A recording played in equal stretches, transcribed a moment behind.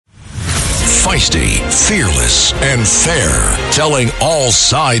Feisty, fearless, and fair, telling all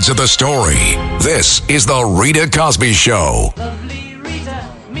sides of the story. This is The Rita Cosby Show. Lovely Rita,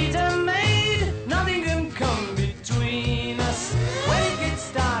 meet a maid. Nothing can come between us. When it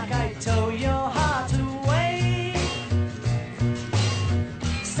gets dark, I tow your heart away.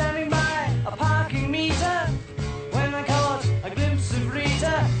 Standing by a parking meter, when I caught a glimpse of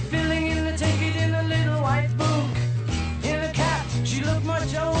Rita, filling in the ticket in a little white book. In a cap, she looked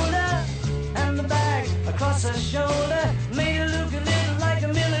much older, and the bag across her shoulder made her look a little like a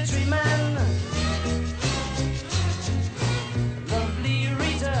military man. Lovely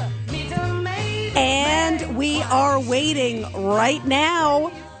Rita, meet a maid. And we are waiting right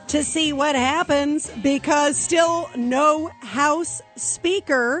now to see what happens because still no House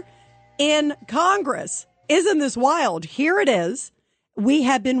Speaker in Congress. Isn't this wild? Here it is. We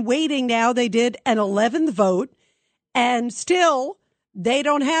have been waiting now. They did an 11th vote and still they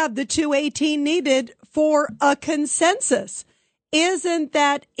don't have the 218 needed for a consensus. Isn't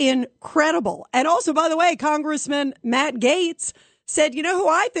that incredible? And also, by the way, Congressman Matt Gaetz said, you know who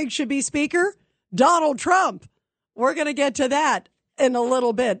I think should be Speaker? Donald Trump. We're going to get to that in a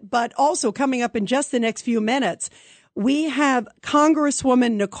little bit. But also coming up in just the next few minutes, we have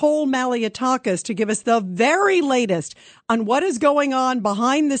Congresswoman Nicole Malliotakis to give us the very latest on what is going on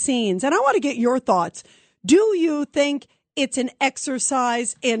behind the scenes. And I want to get your thoughts. Do you think it's an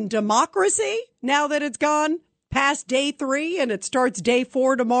exercise in democracy now that it's gone past day 3 and it starts day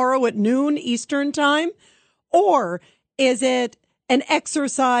 4 tomorrow at noon Eastern time? Or is it an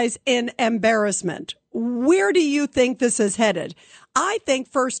exercise in embarrassment? Where do you think this is headed? I think,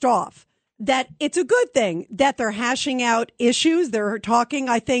 first off, that it's a good thing that they're hashing out issues. They're talking,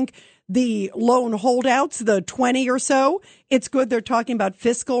 I think, the lone holdouts, the 20 or so. It's good they're talking about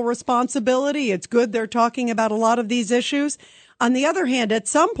fiscal responsibility. It's good they're talking about a lot of these issues. On the other hand, at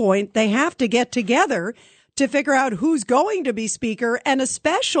some point, they have to get together to figure out who's going to be Speaker, and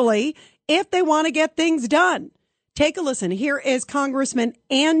especially if they want to get things done. Take a listen. Here is Congressman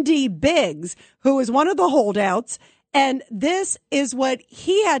Andy Biggs, who is one of the holdouts. And this is what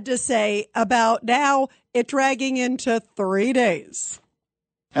he had to say about now it dragging into 3 days.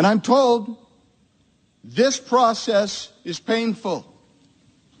 And I'm told this process is painful.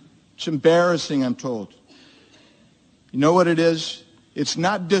 It's embarrassing, I'm told. You know what it is? It's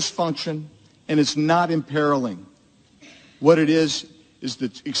not dysfunction and it's not imperiling. What it is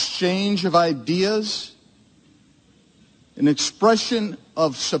the exchange of ideas, an expression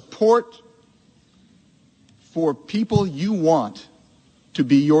of support for people you want to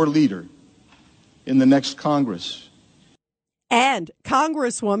be your leader in the next Congress. And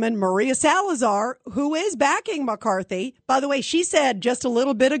Congresswoman Maria Salazar, who is backing McCarthy, by the way, she said just a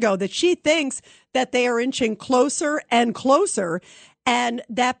little bit ago that she thinks that they are inching closer and closer and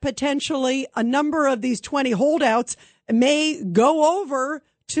that potentially a number of these 20 holdouts may go over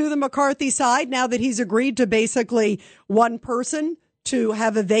to the McCarthy side now that he's agreed to basically one person to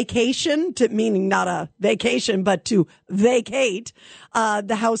have a vacation, to meaning not a vacation, but to vacate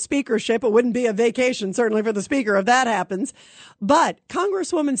the House speakership. It wouldn't be a vacation, certainly for the speaker, if that happens. But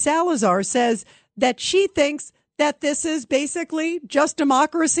Congresswoman Salazar says that she thinks that this is basically just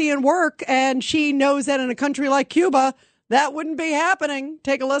democracy and work, and she knows that in a country like Cuba, that wouldn't be happening.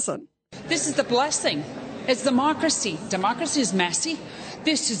 Take a listen. This is the blessing. It's democracy. Democracy is messy.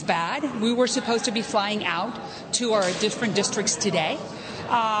 This is bad. We were supposed to be flying out to our different districts today.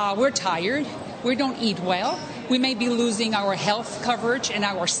 We're tired. We don't eat well. We may be losing our health coverage and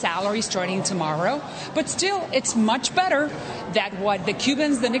our salary starting tomorrow. But still, it's much better than what the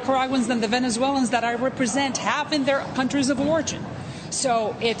Cubans, the Nicaraguans, and the Venezuelans that I represent have in their countries of origin.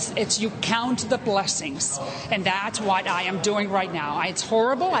 So it's you count the blessings, and that's what I am doing right now. It's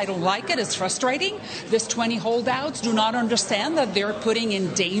horrible. I don't like it. It's frustrating. These 20 holdouts do not understand that they're putting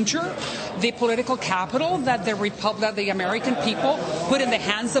in danger the political capital that the American people put in the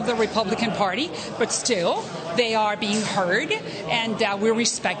hands of the Republican Party. But still, they are being heard, and we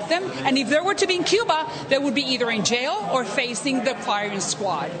respect them. And if they were to be in Cuba, they would be either in jail or facing the firing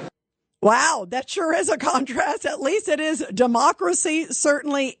squad. Wow, that sure is a contrast. At least it is democracy,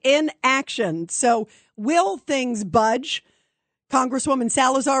 certainly in action. So will things budge? Congresswoman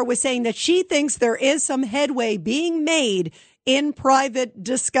Salazar was saying that she thinks there is some headway being made in private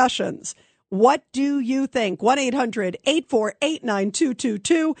discussions. What do you think?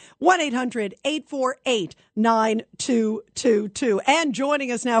 1-800-848-9222, 1-800-848-9222. And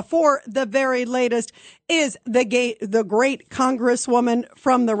joining us now for the very latest is the great Congresswoman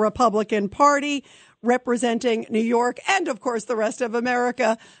from the Republican Party representing New York and, of course, the rest of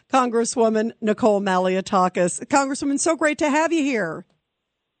America, Congresswoman Nicole Malliotakis. Congresswoman, so great to have you here.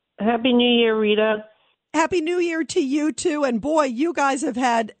 Happy New Year, Rita. Happy New Year to you too. And boy, you guys have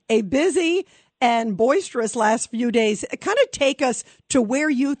had a busy and boisterous last few days. Kind of take us to where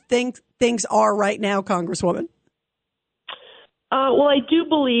you think things are right now, Congresswoman. Well, I do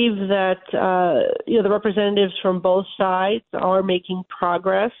believe that the representatives from both sides are making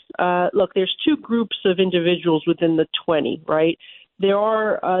progress. Look, there's two groups of individuals within the 20, right? There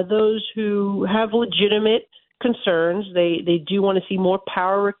are those who have legitimate concerns. They do want to see more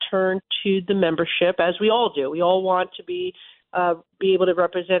power returned to the membership, as we all do. We all want to be able to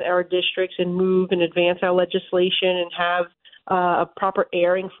represent our districts and move and advance our legislation and have a proper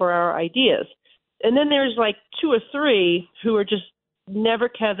airing for our ideas. And then there's like two or three who are just never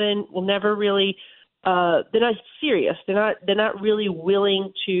Kevin, will never really. They're not serious. They're not really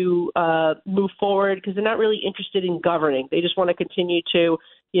willing to move forward because they're not really interested in governing. They just want to continue to,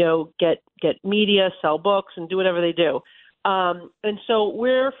 get media, sell books, and do whatever they do. And so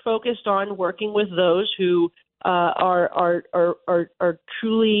we're focused on working with those who are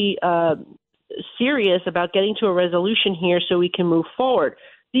truly serious about getting to a resolution here so we can move forward.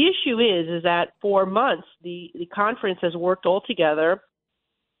 The issue is that for months the conference has worked all together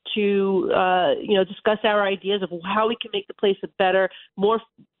to discuss our ideas of how we can make the place a better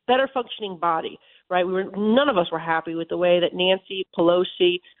functioning body. Right? None of us were happy with the way that Nancy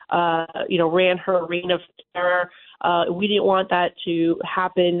Pelosi ran her reign of terror. We didn't want that to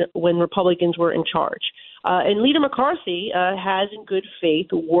happen when Republicans were in charge. And Leader McCarthy has, in good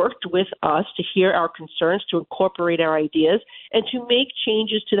faith, worked with us to hear our concerns, to incorporate our ideas, and to make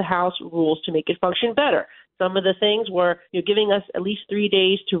changes to the House rules to make it function better. Some of the things were giving us at least 3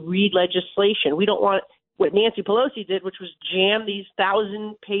 days to read legislation. We don't want what Nancy Pelosi did, which was jam these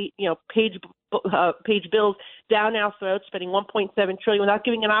 1,000-page bills down our throats, spending $1.7 trillion without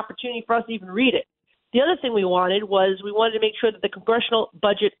giving an opportunity for us to even read it. The other thing we wanted to make sure that the Congressional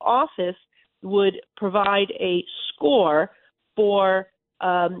Budget Office would provide a score for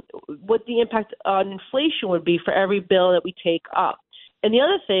what the impact on inflation would be for every bill that we take up. And the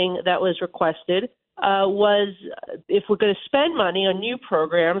other thing that was requested was if we're going to spend money on new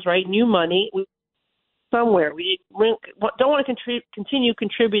programs, right, new money, somewhere. We don't want to continue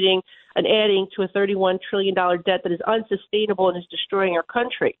contributing and adding to a $31 trillion debt that is unsustainable and is destroying our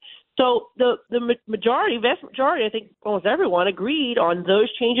country. So the vast majority, I think almost everyone, agreed on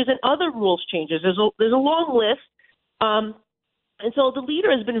those changes and other rules changes. There's a long list. And so the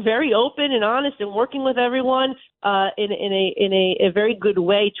leader has been very open and honest and working with everyone in a very good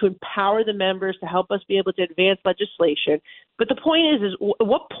way to empower the members to help us be able to advance legislation. But the point is at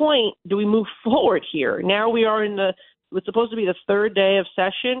what point do we move forward here? Now we are it's supposed to be the third day of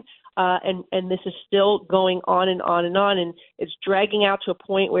session, and this is still going on and on and on, and it's dragging out to a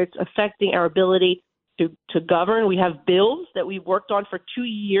point where it's affecting our ability to govern. We have bills that we've worked on for 2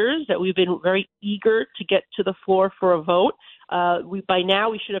 years that we've been very eager to get to the floor for a vote. By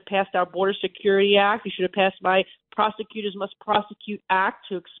now, we should have passed our Border Security Act. We should have passed my Prosecutors Must Prosecute Act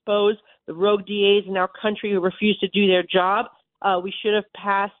to expose the rogue DAs in our country who refuse to do their job. We should have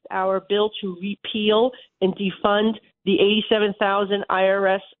passed our bill to repeal and defund the 87,000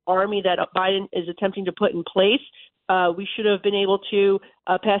 IRS army that Biden is attempting to put in place. We should have been able to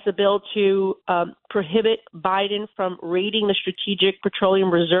pass a bill to prohibit Biden from raiding the strategic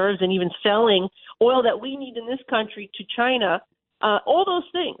petroleum reserves and even selling oil that we need in this country to China. All those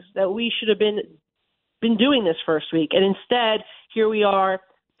things that we should have been doing this first week. And instead, here we are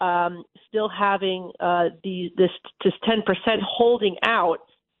still having this 10% holding out.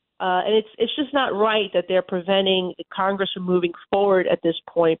 And it's just not right that they're preventing Congress from moving forward at this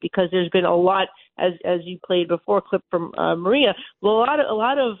point, because there's been a lot, as you played before, a clip from Maria. Well, a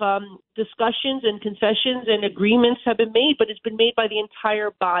lot of discussions and concessions and agreements have been made, but it's been made by the entire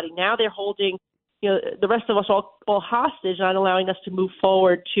body. Now they're holding the rest of us all hostage, not allowing us to move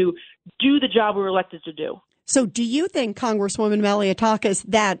forward to do the job we were elected to do. So do you think, Congresswoman Malliotakis,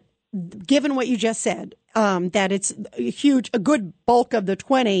 that given what you just said, that it's a good bulk of the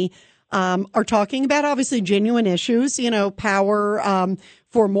 20 are talking about obviously genuine issues, power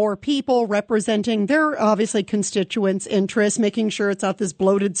for more people, representing their obviously constituents' interests, making sure it's not this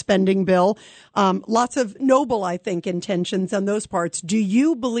bloated spending bill. Lots of noble, I think, intentions on those parts. Do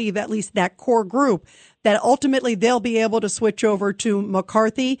you believe, at least that core group, that ultimately they'll be able to switch over to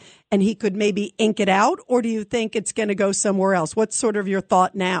McCarthy and he could maybe ink it out? Or do you think it's going to go somewhere else? What's sort of your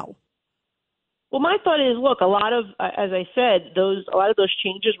thought now? Well, my thought is, look, a lot of, as I said, a lot of those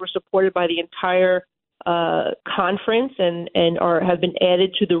changes were supported by the entire conference and have been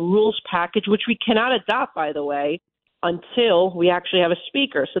added to the rules package, which we cannot adopt, by the way, until we actually have a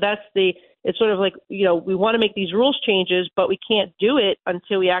speaker. So that's the it's sort of like, we want to make these rules changes, but we can't do it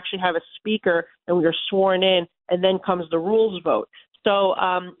until we actually have a speaker and we are sworn in, and then comes the rules vote. So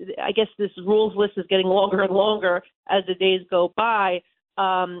I guess this rules list is getting longer and longer as the days go by.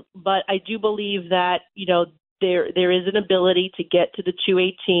 But I do believe that, there is an ability to get to the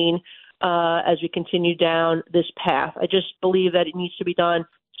 218 as we continue down this path. I just believe that it needs to be done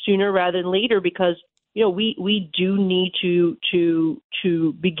sooner rather than later, because we do need to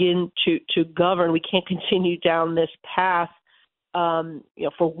begin to govern. We can't continue down this path,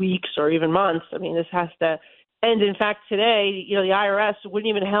 for weeks or even months. I mean, this has to end. In fact, today, the IRS wouldn't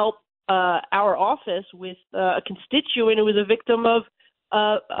even help our office with a constituent who was a victim of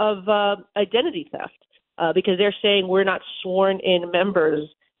identity theft because they're saying we're not sworn in members.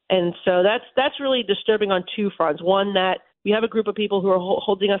 And so that's really disturbing on two fronts. One, that we have a group of people who are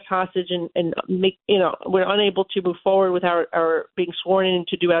holding us hostage and we're unable to move forward with our being sworn in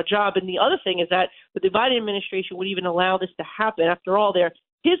to do our job. And the other thing is that the Biden administration would even allow this to happen. After all, they're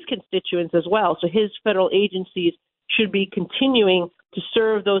his constituents as well. So his federal agencies should be continuing to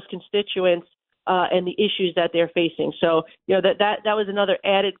serve those constituents and the issues that they're facing. So, that was another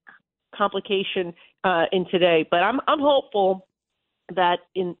added complication in today. But I'm hopeful that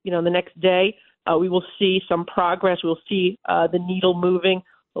in the next day we will see some progress. We'll see the needle moving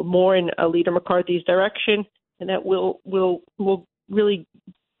more in Leader McCarthy's direction, and that we'll really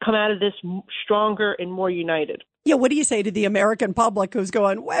come out of this stronger and more united. Yeah, what do you say to the American public who's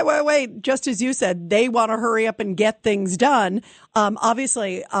going, wait, just as you said, they want to hurry up and get things done?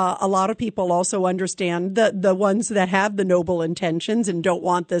 Obviously, a lot of people also understand the ones that have the noble intentions and don't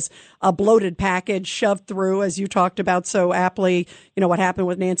want this bloated package shoved through, as you talked about so aptly, what happened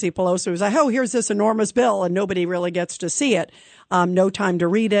with Nancy Pelosi was like, here's this enormous bill and nobody really gets to see it. No time to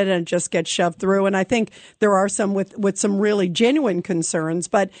read it, and it just gets shoved through. And I think there are some with some really genuine concerns.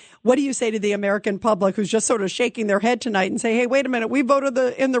 But what do you say to the American public who's just sort of shaking their head tonight and say, hey, wait a minute, we voted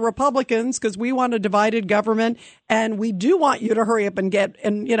in the Republicans because we want a divided government, and we do want you to hurry up and get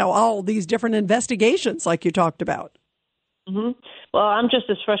all these different investigations like you talked about? Mm-hmm. Well, I'm just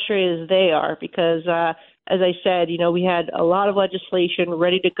as frustrated as they are because, as I said, we had a lot of legislation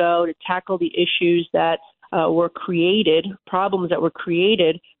ready to go to tackle the issues that were created, problems that were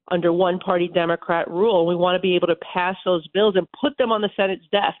created under one-party Democrat rule. We want to be able to pass those bills and put them on the Senate's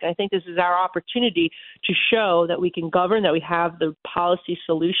desk. I think this is our opportunity to show that we can govern, that we have the policy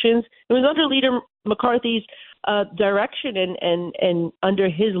solutions. It was under Leader McCarthy's direction and under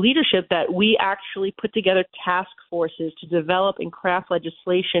his leadership that we actually put together task forces to develop and craft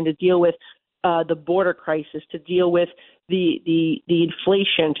legislation to deal with the border crisis, to deal with the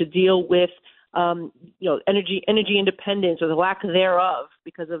inflation, to deal with energy independence or the lack thereof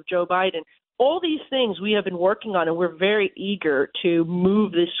because of Joe Biden. All these things we have been working on, and we're very eager to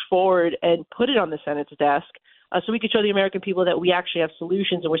move this forward and put it on the Senate's desk so we can show the American people that we actually have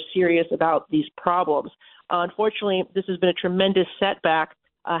solutions and we're serious about these problems. Unfortunately, this has been a tremendous setback,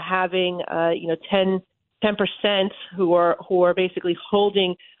 having 10% who are basically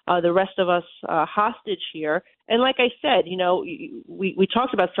holding the rest of us hostage here. And like I said, we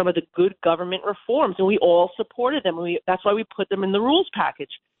talked about some of the good government reforms, and we all supported them. That's why we put them in the rules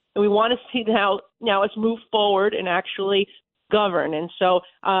package. And we want to see now let's move forward and actually govern. And so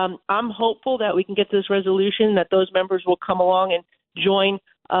I'm hopeful that we can get to this resolution, that those members will come along and join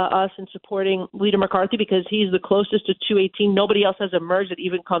us in supporting Leader McCarthy because he's the closest to 218. Nobody else has emerged that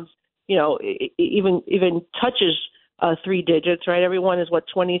even comes, even touches three digits, right? Everyone is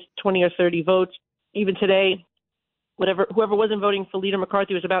 20 or 30 votes. Even today, whoever wasn't voting for Leader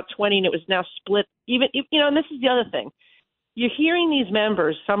McCarthy was about 20, and it was now split. And this is the other thing. You're hearing these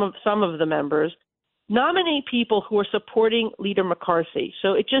members, some of the members, nominate people who are supporting Leader McCarthy.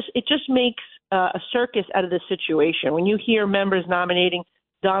 So it just makes a circus out of this situation. When you hear members nominating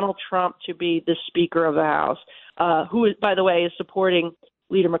Donald Trump to be the Speaker of the House, who, by the way, is supporting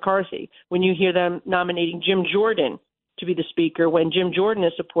Leader McCarthy. When you hear them nominating Jim Jordan to be the Speaker, when Jim Jordan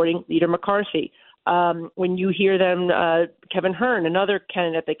is supporting Leader McCarthy. When you hear them, Kevin Hern, another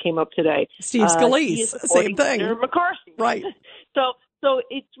candidate that came up today, Steve Scalise, same thing. Leader McCarthy, right? So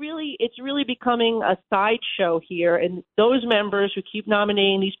it's really becoming a sideshow here, and those members who keep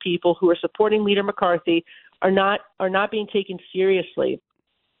nominating these people who are supporting Leader McCarthy are not being taken seriously.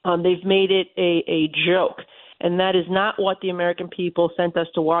 They've made it a joke, and that is not what the American people sent us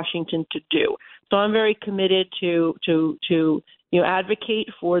to Washington to do. So I'm very committed to advocate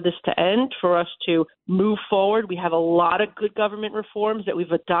for this to end, for us to move forward. We have a lot of good government reforms that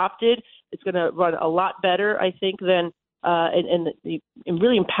we've adopted. It's going to run a lot better, I think, than and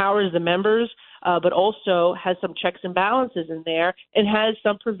really empowers the members, but also has some checks and balances in there and has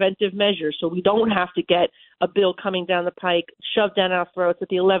some preventive measures. So we don't have to get a bill coming down the pike, shoved down our throats at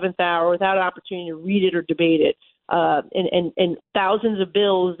the 11th hour without an opportunity to read it or debate it. And thousands of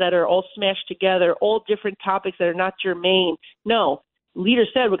bills that are all smashed together, all different topics that are not germane. No, leader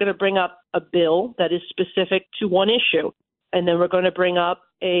said we're going to bring up a bill that is specific to one issue, and then we're going to bring up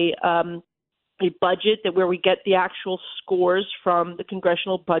a budget where we get the actual scores from the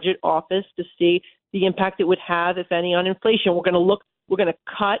Congressional Budget Office to see the impact it would have, if any, on inflation. We're going to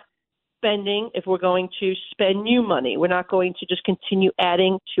cut spending if we're going to spend new money. We're not going to just continue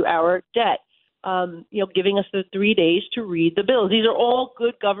adding to our debt. Giving us the 3 days to read the bills. These are all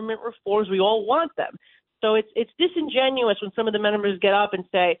good government reforms. We all want them. So it's disingenuous when some of the members get up and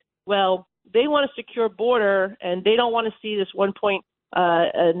say, well, they want a secure border and they don't want to see this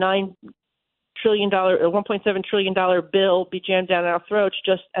 $1.7 trillion bill be jammed down our throats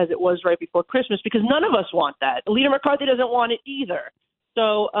just as it was right before Christmas, because none of us want that. Leader McCarthy doesn't want it either.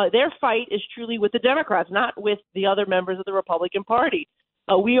 So their fight is truly with the Democrats, not with the other members of the Republican Party.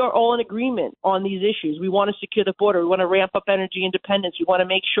 We are all in agreement on these issues. We want to secure the border. We want to ramp up energy independence. We want to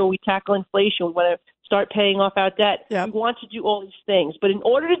make sure we tackle inflation. We want to start paying off our debt. Yep. We want to do all these things. But in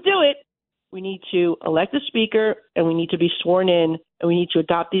order to do it, we need to elect a speaker, and we need to be sworn in, and we need to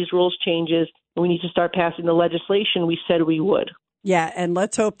adopt these rules changes, and we need to start passing the legislation we said we would. Yeah, and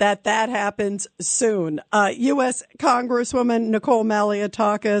let's hope that happens soon. U.S. Congresswoman Nicole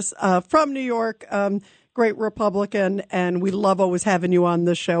Malliotakis from New York, great Republican, and we love always having you on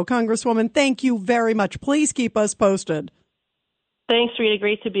the show. Congresswoman, thank you very much. Please keep us posted. Thanks, Rita.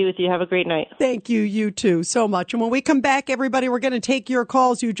 Great to be with you. Have a great night. Thank you. You too, so much. And when we come back, everybody, we're going to take your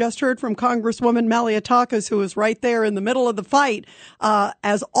calls. You just heard from Congresswoman Malliotakis, who is right there in the middle of the fight,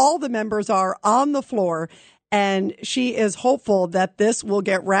 as all the members are on the floor. And she is hopeful that this will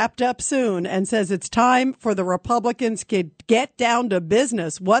get wrapped up soon, and says it's time for the Republicans to get down to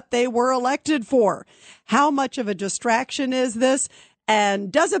business, what they were elected for. How much of a distraction is this?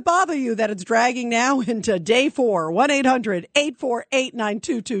 And does it bother you that it's dragging now into day 4?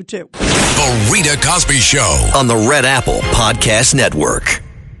 1-800-848-9222. The Rita Cosby Show on the Red Apple Podcast Network.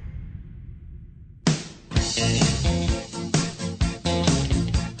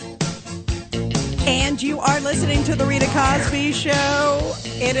 And you are listening to The Rita Cosby Show.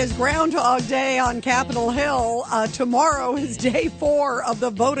 It is Groundhog Day on Capitol Hill. Tomorrow is day 4 of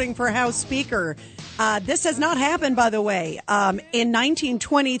the voting for House Speaker. This has not happened, by the way. In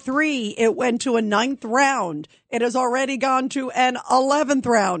 1923, it went to a 9th round. It has already gone to an 11th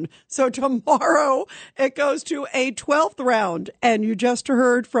round. So tomorrow it goes to a 12th round. And you just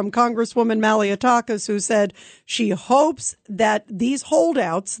heard from Congresswoman Malliotakis, who said she hopes that these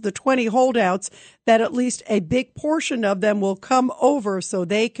holdouts, the 20 holdouts, that at least a big portion of them will come over so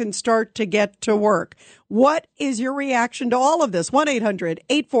they can start to get to work. What is your reaction to all of this?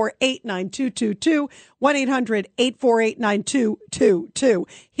 1-800-848-9222, 1-800-848-9222.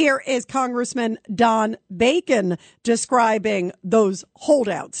 Here is Congressman Don Bacon describing those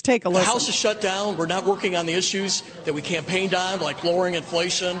holdouts. Take a listen. The House is shut down. We're not working on the issues that we campaigned on, like lowering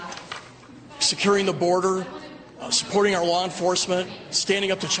inflation, securing the border, supporting our law enforcement,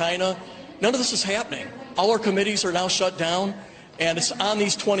 standing up to China. None of this is happening. All our committees are now shut down, and it's on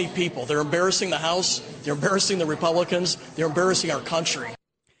these 20 people. They're embarrassing the House. They're embarrassing the Republicans. They're embarrassing our country.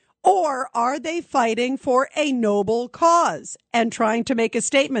 Or are they fighting for a noble cause and trying to make a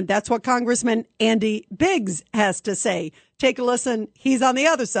statement? That's what Congressman Andy Biggs has to say. Take a listen. He's on the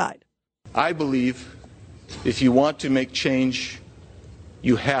other side. I believe if you want to make change,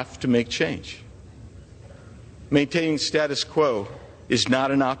 you have to make change. Maintaining status quo is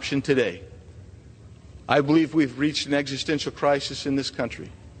not an option today. I believe we've reached an existential crisis in this country.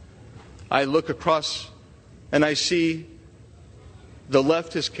 I look across and I see the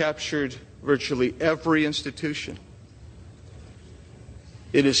left has captured virtually every institution.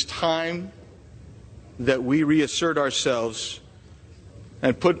 It is time that we reassert ourselves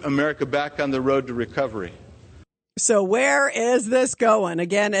and put America back on the road to recovery. So where is this going?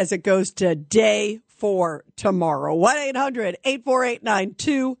 Again, as it goes to day 4 tomorrow.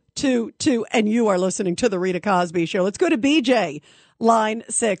 1-800-848-9222. And you are listening to The Rita Cosby Show. Let's go to BJ, line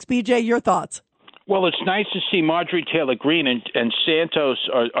 6. BJ, your thoughts. Well, it's nice to see Marjorie Taylor Greene and Santos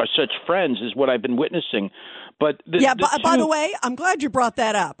are such friends, is what I've been witnessing. But by the way, I'm glad you brought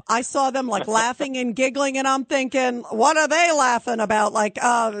that up. I saw them like laughing and giggling, and I'm thinking, what are they laughing about? Like,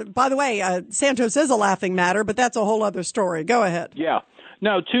 by the way, Santos is a laughing matter, but that's a whole other story. Go ahead. Yeah.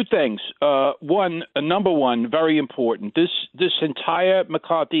 No, 2 things. Number one, very important. This entire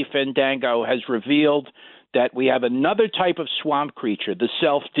McCarthy fandango has revealed that we have another type of swamp creature, the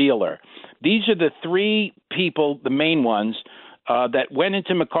self-dealer. These are the three people, the main ones, that went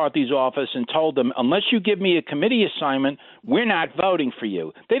into McCarthy's office and told them, unless you give me a committee assignment, we're not voting for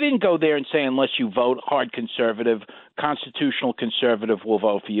you. They didn't go there and say, unless you vote hard conservative, constitutional conservative, we'll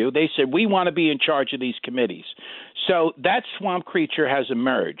vote for you. They said, we want to be in charge of these committees. So that swamp creature has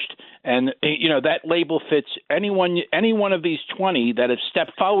emerged. And, that label fits any one of these 20 that have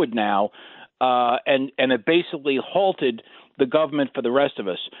stepped forward now and have basically halted the government for the rest of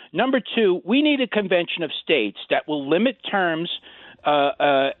us. Number two, we need a convention of states that will limit terms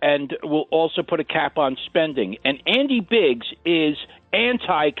and will also put a cap on spending. And Andy Biggs is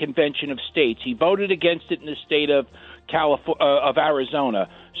anti-convention of states. He voted against it in the state of Arizona.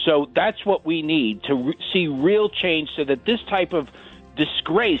 So that's what we need to see real change so that this type of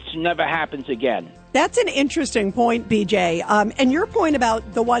disgrace never happens again. That's an interesting point, BJ. And your point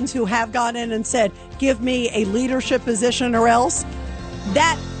about the ones who have gone in and said, give me a leadership position or else,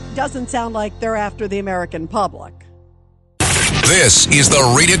 that doesn't sound like they're after the American public. This is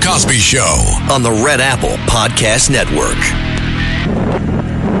The Rita Cosby Show on the Red Apple Podcast Network.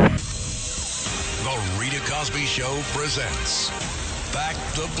 The Rita Cosby Show presents Back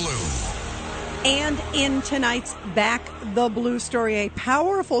the Blue. And in tonight's Back the Blue story, a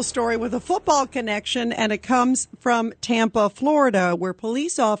powerful story with a football connection, and it comes from Tampa, Florida, where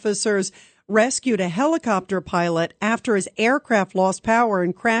police officers rescued a helicopter pilot after his aircraft lost power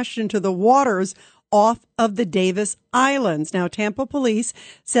and crashed into the waters off of the Davis Islands. Now, Tampa police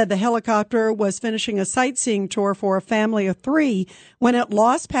said the helicopter was finishing a sightseeing tour for a family of 3 when it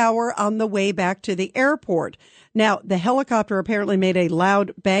lost power on the way back to the airport. Now, the helicopter apparently made a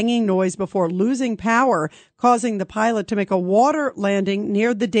loud banging noise before losing power, causing the pilot to make a water landing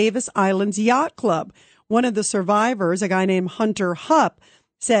near the Davis Islands Yacht Club. One of the survivors, a guy named Hunter Hupp,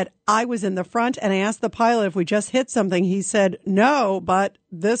 said, I was in the front and I asked the pilot if we just hit something. He said, no, but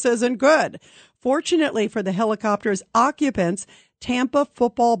this isn't good. Fortunately for the helicopter's occupants, Tampa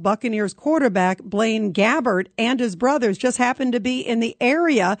football Buccaneers quarterback Blaine Gabbert and his brothers just happened to be in the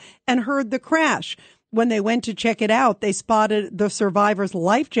area and heard the crash. When they went to check it out, they spotted the survivors'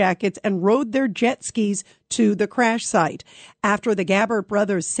 life jackets and rode their jet skis to the crash site. After the Gabbert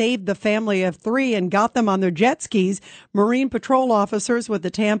brothers saved the family of 3 and got them on their jet skis, Marine Patrol officers with the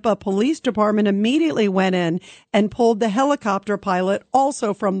Tampa Police Department immediately went in and pulled the helicopter pilot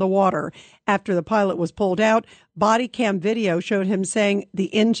also from the water. After the pilot was pulled out, body cam video showed him saying, the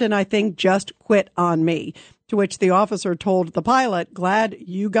engine, I think, just quit on me. To which the officer told the pilot, glad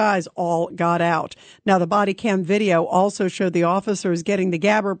you guys all got out. Now, the body cam video also showed the officers getting the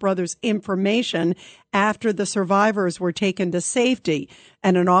Gabbert brothers information after the survivors were taken to safety.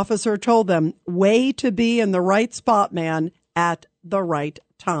 And an officer told them, way to be in the right spot, man, at the right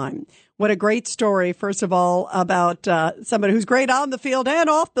time. What a great story, first of all, about somebody who's great on the field and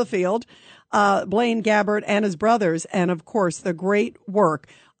off the field, Blaine Gabbert and his brothers, and, of course, the great work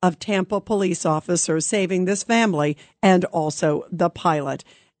of Tampa police officers saving this family and also the pilot.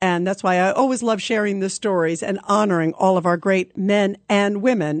 And that's why I always love sharing the stories and honoring all of our great men and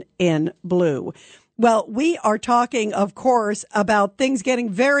women in blue. Well, we are talking, of course, about things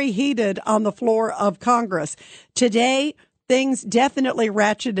getting very heated on the floor of Congress. Today, things definitely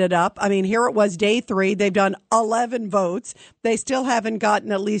ratcheted up. I mean, here it was day 3. They've done 11 votes. They still haven't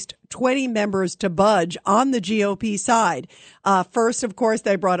gotten at least 20 members to budge on the GOP side. First, of course,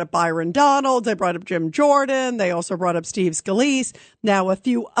 they brought up Byron Donalds. They brought up Jim Jordan. They also brought up Steve Scalise. Now, a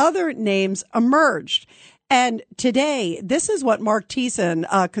few other names emerged. And today, this is what Mark Thiessen,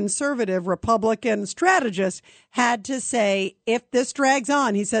 a conservative Republican strategist, had to say if this drags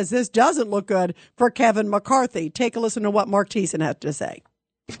on. He says this doesn't look good for Kevin McCarthy. Take a listen to what Mark Thiessen had to say.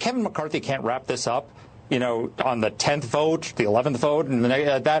 If Kevin McCarthy can't wrap this up, on the 10th vote, the 11th vote, and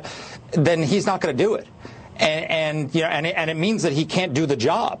then he's not going to do it. And it means that he can't do the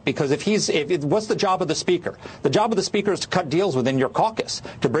job, because what's the job of the speaker? The job of the speaker is to cut deals within your caucus,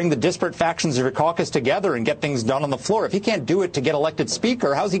 to bring the disparate factions of your caucus together and get things done on the floor. If he can't do it to get elected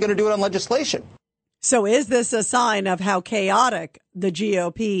speaker, how's he going to do it on legislation? So is this a sign of how chaotic the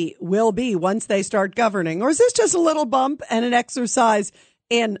GOP will be once they start governing? Or is this just a little bump and an exercise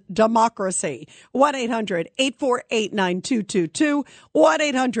in democracy? 1-800-848-9222.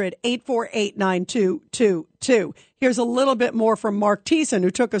 1-800-848-9222. Here's a little bit more from Mark Thiessen, who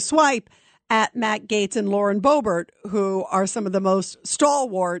took a swipe at Matt Gaetz and Lauren Boebert, who are some of the most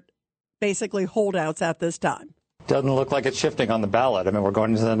stalwart, basically, holdouts at this time. Doesn't look like it's shifting on the ballot. I mean, we're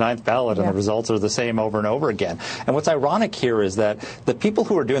going into the 9th ballot, and the results are the same over and over again. And what's ironic here is that the people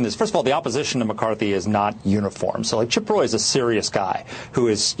who are doing this, first of all, the opposition to McCarthy is not uniform. So, like, Chip Roy is a serious guy who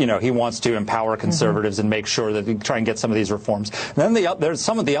is, he wants to empower conservatives and make sure that we try and get some of these reforms. And then there's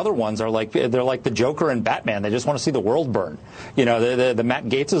some of the other ones are like, they're like the Joker and Batman. They just want to see the world burn. The Matt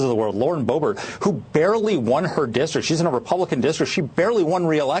Gaetzes of the world, Lauren Boebert, who barely won her district. She's in a Republican district. She barely won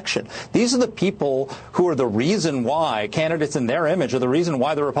re-election. These are the people who are the reason why candidates in their image are the reason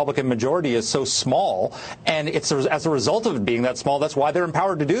why the Republican majority is so small. And it's as a result of it being that small, that's why they're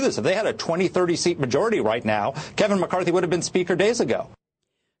empowered to do this. If they had a 20, 30 seat majority right now, Kevin McCarthy would have been Speaker days ago.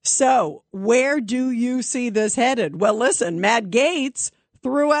 So where do you see this headed? Well, listen, Matt Gaetz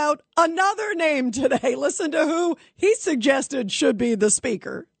threw out another name today. Listen to who he suggested should be the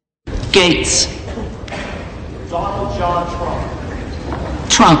Speaker. Gaetz. Donald John Trump.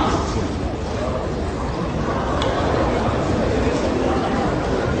 Trump.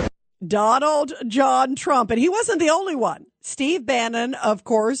 Donald John Trump. And he wasn't the only one. Steve Bannon, of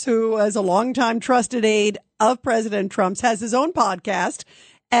course, who is a longtime trusted aide of President Trump's, has his own podcast.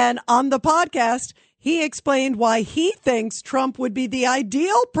 And on the podcast, he explained why he thinks Trump would be the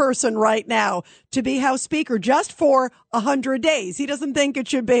ideal person right now to be House Speaker just for 100 days. He doesn't think it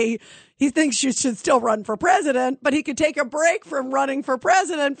should be. He thinks you should still run for president, but he could take a break from running for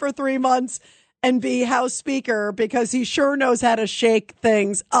president for 3 months and be House Speaker because he sure knows how to shake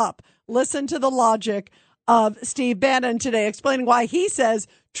things up. Listen to the logic of Steve Bannon today, explaining why he says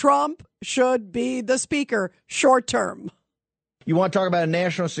Trump should be the Speaker short term. You want to talk about a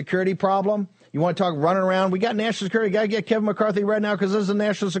national security problem? You want to talk running around? We got national security. Got to get Kevin McCarthy right now because this is a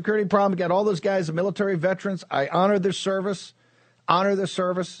national security problem. We got all those guys, the military veterans. I honor their service. A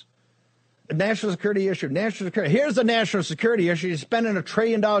national security issue. National security. Here's the national security issue. You're spending $1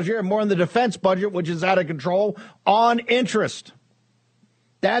 trillion a year more in the defense budget, which is out of control, on interest.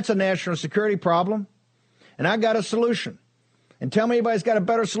 That's a national security problem. And I got a solution. And tell me anybody's got a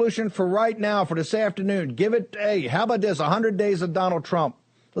better solution for right now, for this afternoon. Give it, hey, how about this? 100 days of Donald Trump.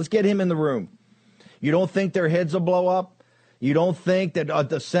 Let's get him in the room. You don't think their heads will blow up? You don't think that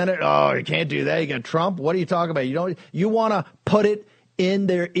the Senate, you can't do that. You got Trump. What are you talking about? You want to put it in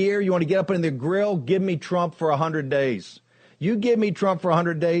their ear. You want to get up in their grill. Give me Trump for 100 days. You give me Trump for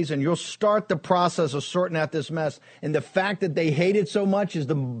 100 days, and you'll start the process of sorting out this mess. And the fact that they hate it so much is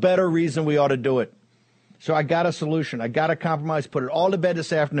the better reason we ought to do it. So I got a solution. I got a compromise. Put it all to bed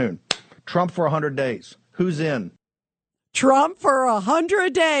this afternoon. Trump for 100 days. Who's in? Trump for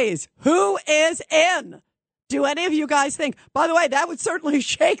 100 days. Who is in? Do any of you guys think? By the way, that would certainly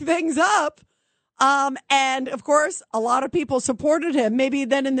shake things up. And of course, a lot of people supported him. Maybe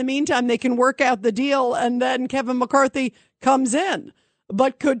then in the meantime, they can work out the deal and then Kevin McCarthy comes in.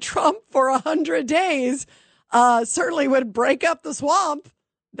 But could Trump for 100 days certainly would break up the swamp?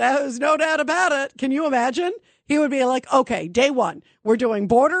 There's no doubt about it. Can you imagine? He would be like, okay, day one, we're doing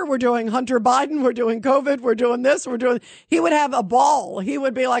border, we're doing Hunter Biden, we're doing COVID, we're doing this, he would have a ball. He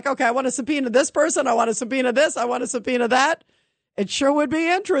would be like, okay, I want to subpoena this person, I want to subpoena this, I want to subpoena that. It sure would be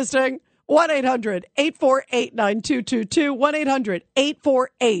interesting. 1-800-848-9222,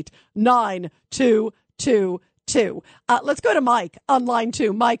 1-800-848-9222. Let's go to Mike on line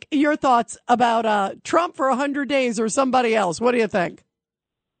 2. Mike, your thoughts about Trump for 100 days or somebody else. What do you think?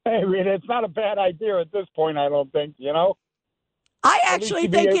 Hey, Rita, it's not a bad idea at this point, I don't think, I actually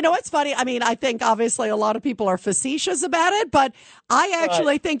think, it's funny. I mean, I think obviously a lot of people are facetious about it, but I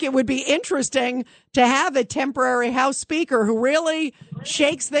actually think it would be interesting to have a temporary House Speaker who really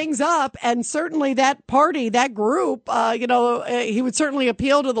shakes things up. And certainly that party, that group, he would certainly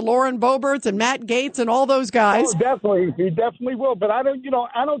appeal to the Lauren Boeberts and Matt Gaetz and all those guys. Oh, definitely. He definitely will. But I don't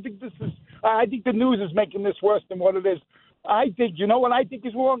think this is, I think the news is making this worse than what it is. I think, what I think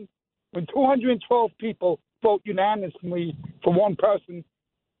is wrong? When 212 people vote unanimously for one person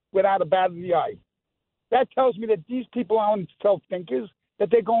without a bat of the eye. That tells me that these people aren't self-thinkers, that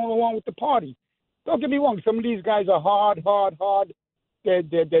they're going along with the party. Don't get me wrong. Some of these guys are hard.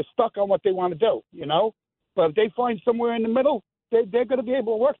 They're stuck on what they want to do, But if they find somewhere in the middle, they're going to be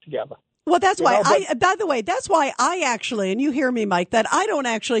able to work together. Well, that's why by the way, that's why I actually, and you hear me, Mike, that I don't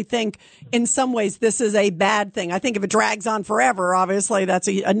actually think in some ways this is a bad thing. I think if it drags on forever, obviously that's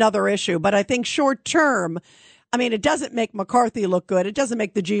another issue. But I think short term, I mean, it doesn't make McCarthy look good. It doesn't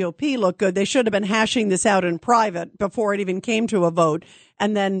make the GOP look good. They should have been hashing this out in private before it even came to a vote.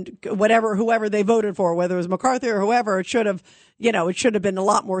 And then whoever they voted for, whether it was McCarthy or whoever, it should have been a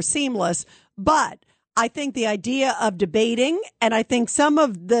lot more seamless. But I think the idea of debating, and I think some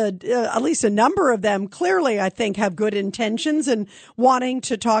of the, at least a number of them, clearly, I think, have good intentions and wanting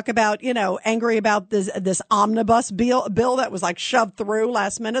to talk about, angry about this omnibus bill that was like shoved through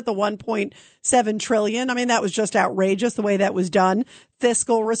last minute, the $1.7 trillion. I mean, that was just outrageous the way that was done.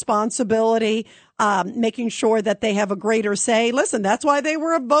 Fiscal responsibility, making sure that they have a greater say. Listen, that's why they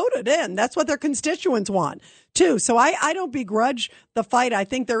were voted in. That's what their constituents want, too. So I don't begrudge the fight. I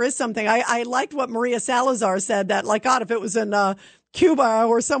think there is something. I liked what Maria Salazar said, that, like, God, if it was in Cuba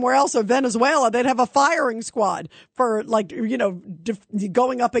or somewhere else, or Venezuela, they'd have a firing squad for,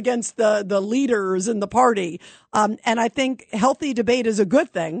 going up against the leaders in the party. And I think healthy debate is a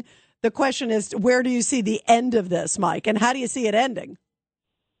good thing. The question is, where do you see the end of this, Mike? And how do you see it ending?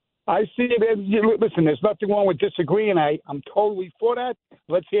 I see it. Listen, there's nothing wrong with disagreeing. I'm totally for that.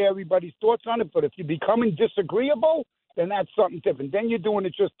 Let's hear everybody's thoughts on it. But if you're becoming disagreeable, then that's something different. Then you're doing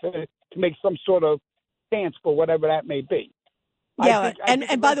it just to make some sort of stance for whatever that may be. Yeah,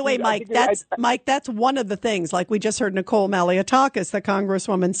 and by the way, Mike, that's one of the things. Like, we just heard Nicole Malliotakis, the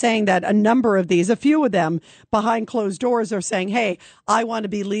Congresswoman, saying that a number of these, a few of them behind closed doors, are saying, "Hey, I want to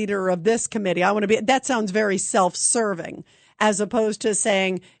be leader of this committee. I want to be." That sounds very self-serving, as opposed to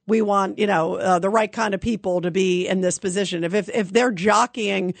saying we want, the right kind of people to be in this position. If they're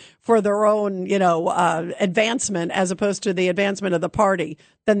jockeying for their own, advancement as opposed to the advancement of the party,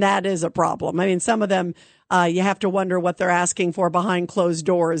 then that is a problem. I mean, some of them, you have to wonder what they're asking for behind closed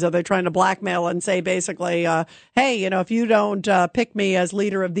doors. Are they trying to blackmail and say, basically, hey, if you don't pick me as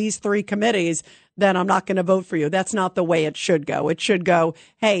leader of these 3 committees, then I'm not going to vote for you. That's not the way it should go. It should go,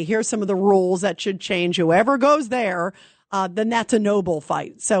 hey, here's some of the rules that should change. Whoever goes there, then that's a noble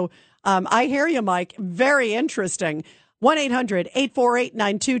fight. So I hear you, Mike. Very interesting.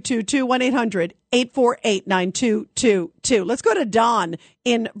 1-800-848-9222, 1-800-848-9222. Let's go to Don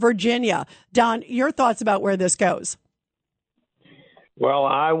in Virginia. Don, your thoughts about where this goes? Well,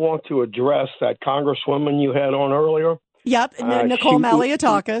 I want to address that Congresswoman you had on earlier. Yep, Nicole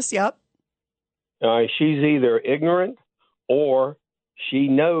Malliotakis, yep. She's either ignorant or she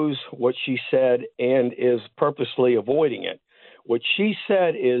knows what she said and is purposely avoiding it. What she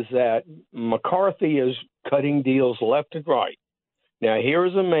said is that McCarthy is cutting deals left and right. Now,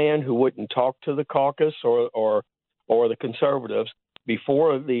 here's a man who wouldn't talk to the caucus or the conservatives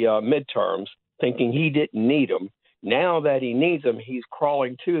before the midterms, thinking he didn't need them. Now that he needs them, he's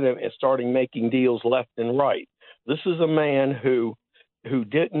crawling to them and starting making deals left and right. This is a man who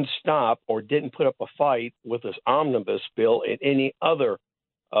didn't stop or didn't put up a fight with this omnibus bill and any other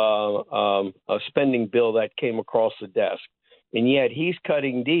spending bill that came across the desk. And yet he's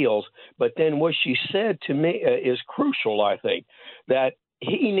cutting deals. But then what she said to me is crucial, I think, that they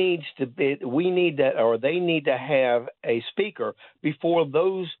need to have a speaker before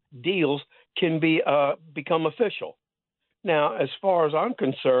those deals can become official. Now, as far as I'm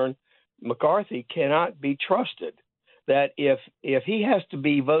concerned, McCarthy cannot be trusted. That if he has to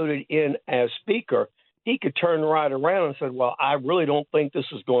be voted in as speaker, he could turn right around and say, well, I really don't think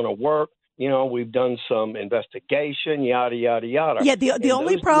this is going to work. We've done some investigation, yada, yada, yada. Yeah, the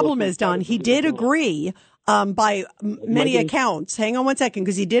only problem is, Don, he did agree by many accounts. Hang on one second,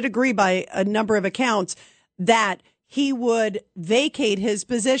 because he did agree by a number of accounts that he would vacate his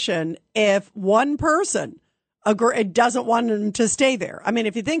position if one person doesn't want him to stay there. I mean,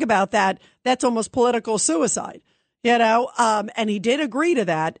 if you think about that, that's almost political suicide, and he did agree to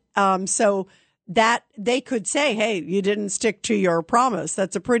that. So that they could say, hey, you didn't stick to your promise.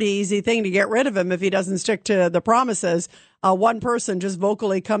 That's a pretty easy thing to get rid of him if he doesn't stick to the promises. One person just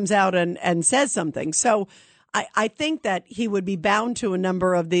vocally comes out and says something. So I think that he would be bound to a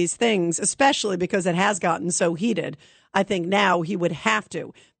number of these things, especially because it has gotten so heated. I think now he would have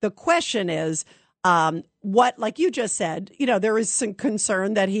to. The question is, like you just said, there is some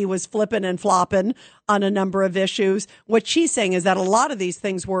concern that he was flipping and flopping on a number of issues. What she's saying is that a lot of these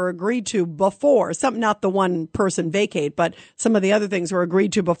things were agreed to before, not the one person vacate, but some of the other things were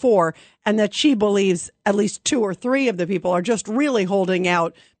agreed to before, and that she believes at least 2 or 3 of the people are just really holding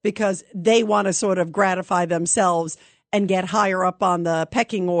out because they want to sort of gratify themselves and get higher up on the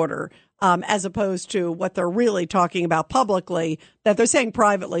pecking order. As opposed to what they're really talking about publicly, that they're saying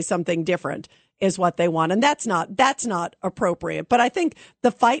privately something different is what they want. And that's not appropriate. But I think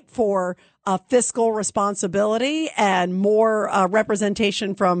the fight for fiscal responsibility and more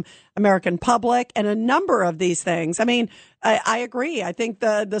representation from American public and a number of these things. I mean, I agree. I think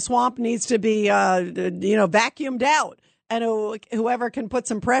the swamp needs to be, vacuumed out. And whoever can put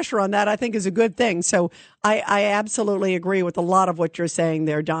some pressure on that, I think, is a good thing. So I absolutely agree with a lot of what you're saying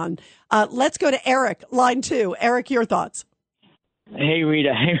there, Don. Let's go to Eric, line 2. Eric, your thoughts. Hey,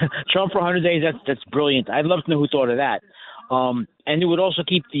 Rita. Trump for 100 days, that's brilliant. I'd love to know who thought of that. And it would also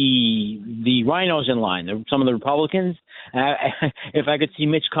keep the rhinos in line, some of the Republicans. If I could see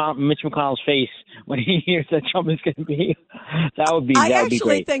Mitch McConnell's face when he hears that Trump is going to be, that would be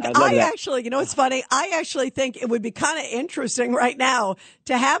great. You know, it's funny. I actually think it would be kind of interesting right now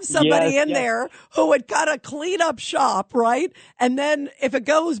to have somebody there who would kind of clean up shop, right? And then if it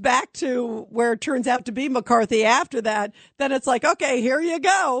goes back to where it turns out to be McCarthy after that, then it's like, okay, here you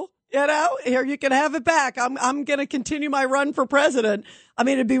go. You know, here you can have it back. I'm going to continue my run for president. I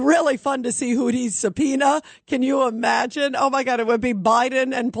mean, it'd be really fun to see who he'd subpoena. Can you imagine? Oh my God, it would be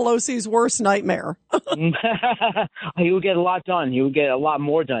Biden and Pelosi's worst nightmare. He would get a lot done. He would get a lot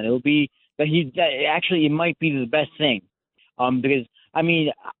more done. It would be, but actually, it might be the best thing. Because I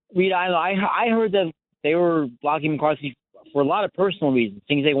mean, Rita, I heard that they were blocking McCarthy for a lot of personal reasons,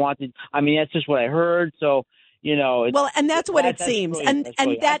 things they wanted. I mean, that's just what I heard. So. You know, and that's what it seems. And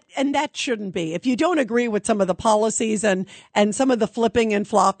that shouldn't be. If you don't agree with some of the policies and some of the flipping and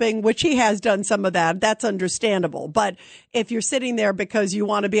flopping, which he has done some of that, that's understandable. But if you're sitting there because you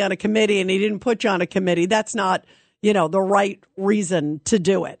want to be on a committee and he didn't put you on a committee, that's not, you know, the right reason to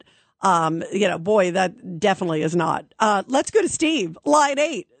do it. You know, boy, that definitely is not. Let's go to Steve, line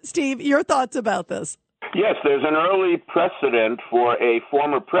 8. Steve, your thoughts about this? Yes, there's an early precedent for a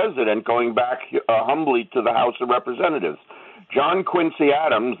former president going back humbly to the House of Representatives. John Quincy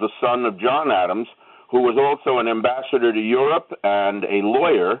Adams, the son of John Adams, who was also an ambassador to Europe and a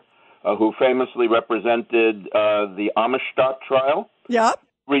lawyer who famously represented the Amistad trial,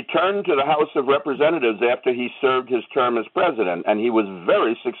 returned to the House of Representatives after he served his term as president, and he was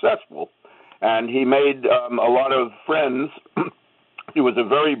very successful. And he made a lot of friends. He was a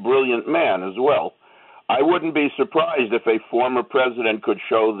very brilliant man as well. I wouldn't be surprised if a former president could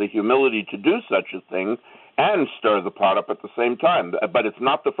show the humility to do such a thing and stir the pot up at the same time. But it's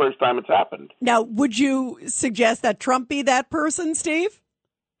not the first time it's happened. Now, would you suggest that Trump be that person, Steve?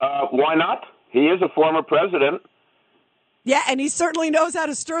 Why not? He is a former president. Yeah, and he certainly knows how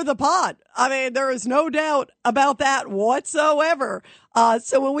to stir the pot. I mean, there is no doubt about that whatsoever.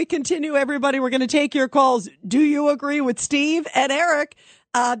 So when we continue, everybody, we're going to take your calls. Do you agree with Steve and Eric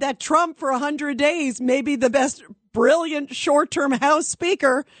that Trump for 100 days may be the best brilliant short-term House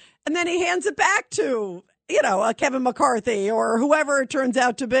Speaker, and then he hands it back to, you know, Kevin McCarthy or whoever it turns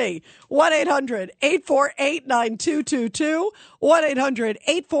out to be? 1-800-848-9222.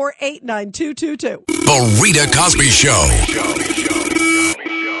 1-800-848-9222. The Rita Cosby Show.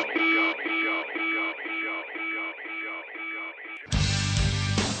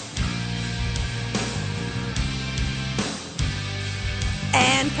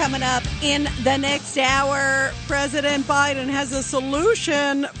 And coming up in the next hour, President Biden has a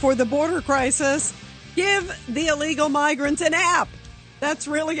solution for the border crisis. Give the illegal migrants an app. That's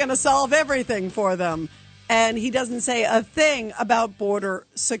really going to solve everything for them. And he doesn't say a thing about border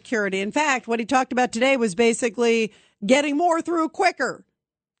security. In fact, what he talked about today was basically getting more through quicker,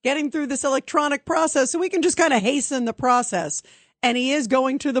 getting through this electronic process so we can just kind of hasten the process. And he is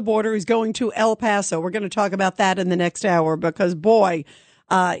going to the border. He's going to El Paso. We're going to talk about that in the next hour because, boy,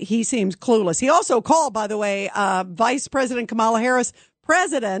 he seems clueless. He also called, by the way, Vice President Kamala Harris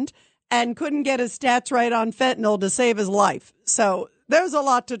president and couldn't get his stats right on fentanyl to save his life. So there's a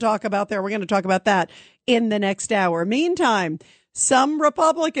lot to talk about there. We're going to talk about that in the next hour. Meantime, some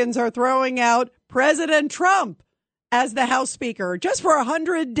Republicans are throwing out President Trump as the House Speaker just for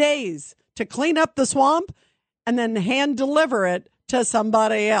 100 days to clean up the swamp and then hand deliver it to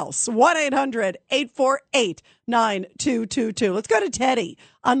somebody else. 1-800-848-9222. Let's go to Teddy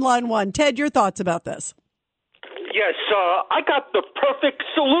on line 1. Ted, your thoughts about this? Yes, I got the perfect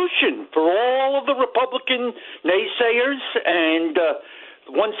solution for all of the Republican naysayers and the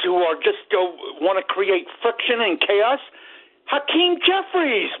ones who are just want to create friction and chaos. Hakeem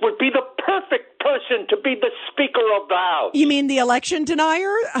Jeffries would be the perfect person to be the Speaker of the House. You mean the election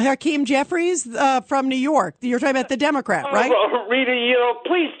denier, Hakeem Jeffries from New York? You're talking about the Democrat, right? Rita,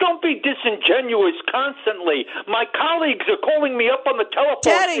 please don't be disingenuous constantly. My colleagues are calling me up on the telephone.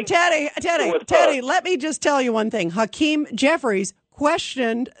 Teddy, let me just tell you one thing. Hakeem Jeffries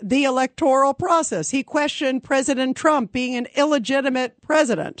questioned the electoral process. He questioned President Trump being an illegitimate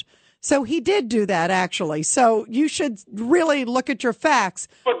president. So he did do that, actually. So you should really look at your facts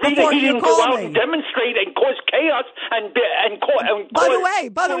before you call me. But Rita, he didn't go out and demonstrate and cause chaos and By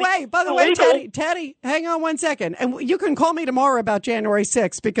the way, Teddy, hang on one second. And you can call me tomorrow about January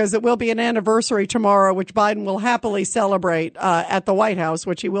 6th because it will be an anniversary tomorrow, which Biden will happily celebrate at the White House,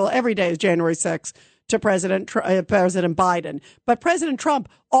 which he will every day is January 6th, to President Biden. But President Trump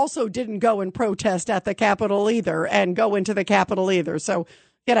also didn't go and protest at the Capitol either and go into the Capitol either. So,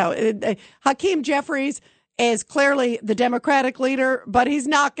 Hakeem Jeffries is clearly the Democratic leader, but he's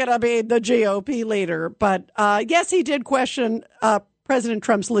not going to be the GOP leader. But yes, he did question President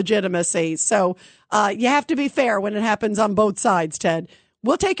Trump's legitimacy. So you have to be fair when it happens on both sides, Ted.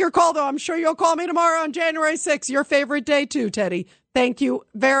 We'll take your call, though. I'm sure you'll call me tomorrow on January 6th, your favorite day, too, Teddy. Thank you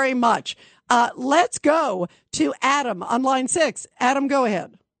very much. Let's go to Adam on line 6. Adam, go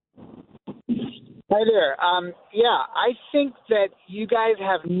ahead. Hi there. I think that you guys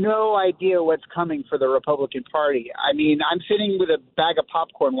have no idea what's coming for the Republican Party. I mean, I'm sitting with a bag of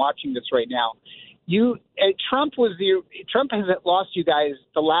popcorn watching this right now. Trump has lost you guys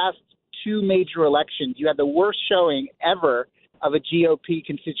the last two major elections. You had the worst showing ever of a GOP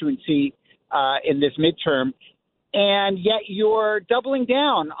constituency in this midterm, and yet you're doubling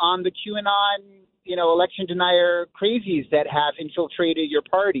down on the QAnon, election denier crazies that have infiltrated your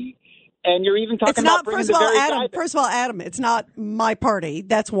party. And you're even talking about bringing the very guy. First of all, Adam, it's not my party.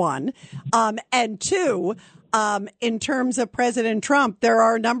 That's one. And two, in terms of President Trump, there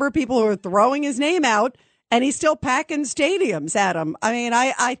are a number of people who are throwing his name out, and he's still packing stadiums, Adam. I mean,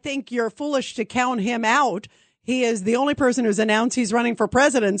 I think you're foolish to count him out. He is the only person who's announced he's running for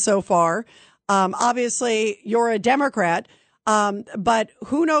president so far. Obviously, you're a Democrat. But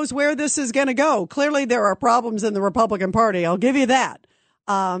who knows where this is going to go? Clearly, there are problems in the Republican Party. I'll give you that.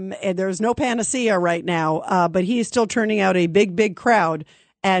 And there's no panacea right now, but he is still turning out a big crowd.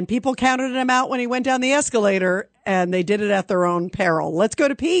 And people counted him out when he went down the escalator, and they did it at their own peril. Let's go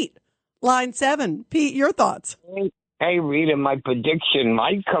to Pete, line 7. Pete, your thoughts? Hey, Rita, my prediction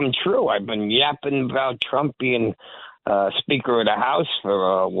might come true. I've been yapping about Trump being Speaker of the House for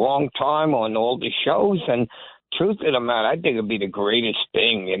a long time on all the shows, and truth of the matter, I think it'd be the greatest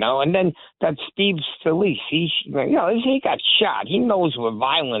thing, And then that Steve Scalise, he got shot. He knows what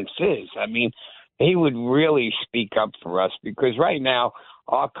violence is. I mean, he would really speak up for us because right now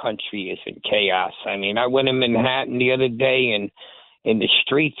our country is in chaos. I mean, I went in Manhattan the other day and in the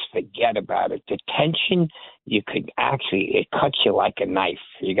streets, forget about it. The tension, it cuts you like a knife.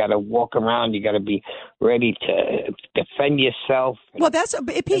 You got to walk around. You got to be ready to defend yourself. Well,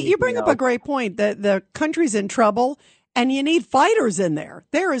 Pete, you bring up a great point that the country's in trouble and you need fighters in there.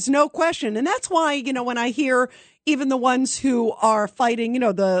 There is no question. And that's why, when I hear even the ones who are fighting,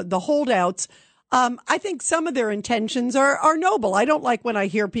 the holdouts, I think some of their intentions are noble. I don't like when I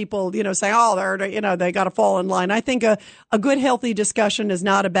hear people, say, they got to fall in line. I think a good, healthy discussion is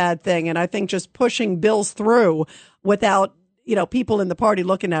not a bad thing. And I think just pushing bills through without, people in the party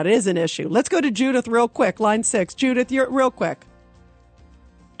looking at it is an issue. Let's go to Judith real quick. Line 6. Judith, you're real quick.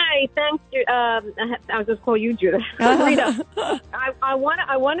 Hi, thanks. I'll just call you Judith. Rita, I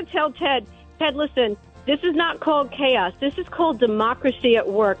want to tell Ted, listen, this is not called chaos. This is called democracy at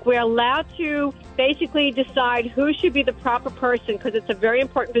work. We're allowed to basically decide who should be the proper person because it's a very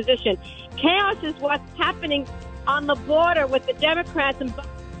important position. Chaos is what's happening on the border with the Democrats.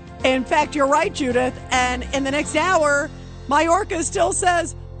 In fact, you're right, Judith. And in the next hour, Mayorkas still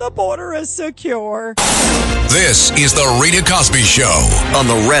says the border is secure. This is the Rita Cosby Show on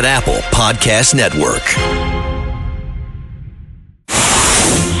the Red Apple Podcast Network.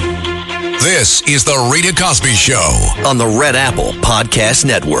 This is the Rita Cosby Show on the Red Apple Podcast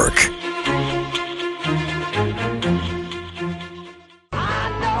Network. I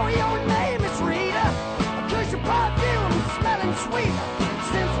know your name is Rita, 'cause your perfume smelling sweet.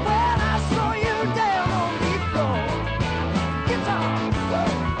 Since when I saw you down on the floor. Guitar.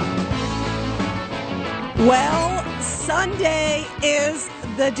 Well, Sunday is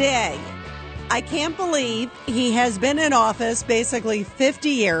the day. I can't believe he has been in office basically 50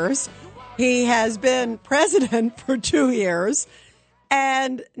 years. He has been president for 2 years.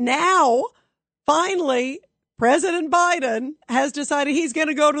 And now, finally, President Biden has decided he's going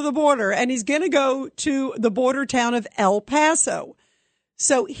to go to the border, and he's going to go to the border town of El Paso.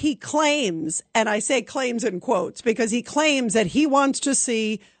 So he claims, and I say claims in quotes, because he claims that he wants to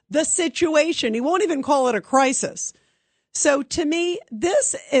see the situation. He won't even call it a crisis. So to me,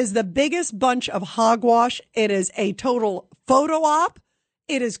 this is the biggest bunch of hogwash. It is a total photo op.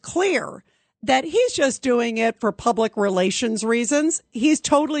 It is clear that he's just doing it for public relations reasons. He's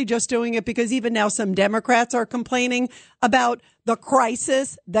totally just doing it because even now some Democrats are complaining about the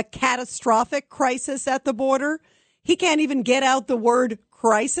crisis, the catastrophic crisis at the border. He can't even get out the word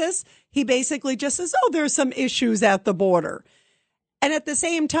crisis. He basically just says, there's some issues at the border. And at the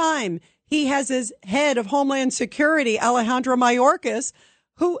same time, he has his head of Homeland Security, Alejandro Mayorkas,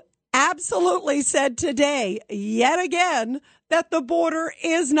 who absolutely said today, yet again, that the border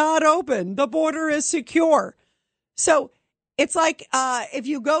is not open. The border is secure. So it's like if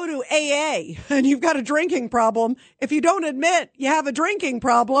you go to AA and you've got a drinking problem, if you don't admit you have a drinking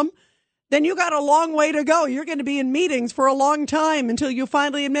problem, then you got a long way to go. You're going to be in meetings for a long time until you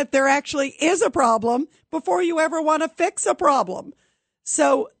finally admit there actually is a problem before you ever want to fix a problem.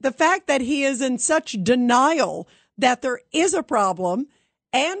 So the fact that he is in such denial that there is a problem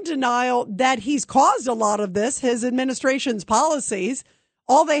and denial that he's caused a lot of this, his administration's policies,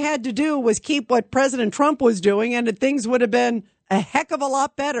 all they had to do was keep what President Trump was doing, and things would have been a heck of a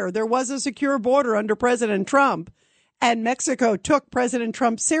lot better. There was a secure border under President Trump, and Mexico took President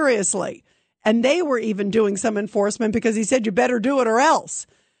Trump seriously. And they were even doing some enforcement because he said, you better do it or else.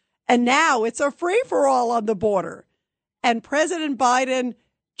 And now it's a free-for-all on the border. And President Biden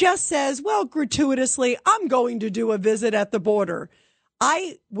just says, well, gratuitously, I'm going to do a visit at the border.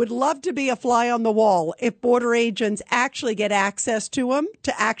 I would love to be a fly on the wall if border agents actually get access to them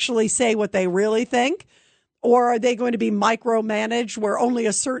to actually say what they really think. Or are they going to be micromanaged where only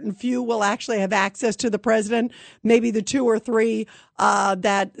a certain few will actually have access to the president? Maybe the 2 or 3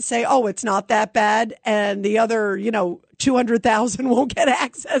 that say, oh, it's not that bad. And the other, 200,000 won't get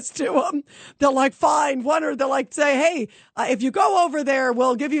access to them. They'll find one, or they'll say, hey, if you go over there,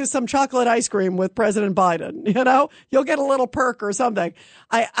 we'll give you some chocolate ice cream with President Biden. You'll get a little perk or something.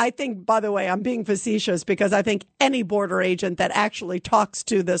 I think, by the way, I'm being facetious because I think any border agent that actually talks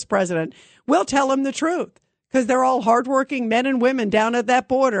to this president will tell him the truth. Because they're all hardworking men and women down at that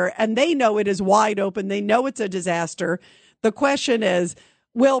border, and they know it is wide open. They know it's a disaster. The question is,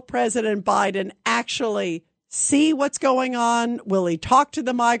 will President Biden actually see what's going on? Will he talk to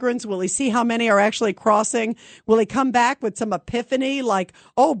the migrants? Will he see how many are actually crossing? Will he come back with some epiphany like,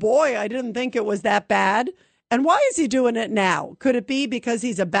 oh, boy, I didn't think it was that bad? And why is he doing it now? Could it be because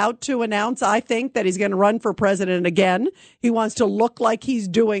he's about to announce, I think, that he's going to run for president again? He wants to look like he's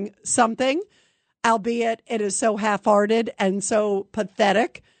doing something. Albeit it is so half-hearted and so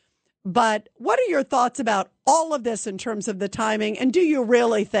pathetic. But what are your thoughts about all of this in terms of the timing? And do you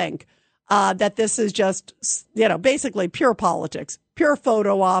really think that this is just, basically pure politics, pure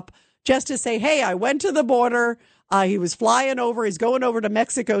photo op, just to say, hey, I went to the border. He was flying over. He's going over to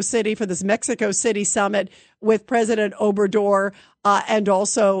Mexico City for this Mexico City summit with President Obrador and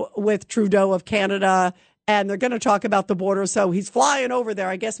also with Trudeau of Canada. And they're going to talk about the border. So he's flying over there.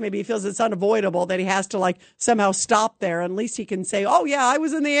 I guess maybe he feels it's unavoidable that he has to somehow stop there. At least he can say, oh, yeah, I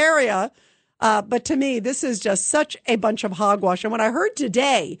was in the area. But to me, this is just such a bunch of hogwash. And when I heard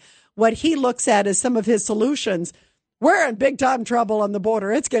today what he looks at as some of his solutions, we're in big time trouble on the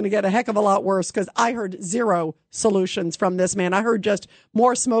border. It's going to get a heck of a lot worse because I heard 0 solutions from this man. I heard just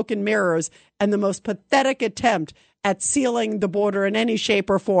more smoke and mirrors and the most pathetic attempt at sealing the border in any shape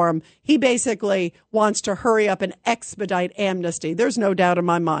or form. He basically wants to hurry up and expedite amnesty. There's no doubt in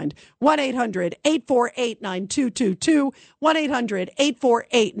my mind. 1-800-848-9222.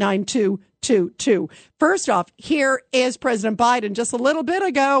 1-800-848-9222. First off, here is President Biden just a little bit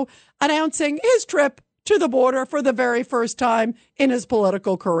ago announcing his trip to the border for the very first time in his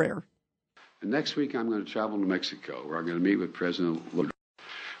political career. And next week, I'm going to travel to Mexico, where I'm going to meet with President Obrador.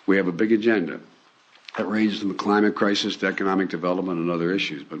 We have a big agenda that ranges from the climate crisis to economic development and other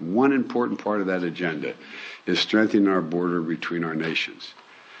issues. But one important part of that agenda is strengthening our border between our nations.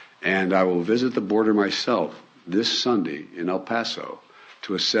 And I will visit the border myself this Sunday in El Paso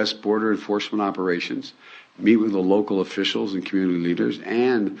to assess border enforcement operations, meet with the local officials and community leaders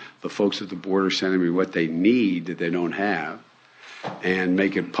and the folks at the border sending me what they need that they don't have, and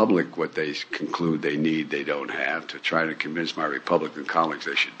make it public what they conclude they need they don't have, to try to convince my Republican colleagues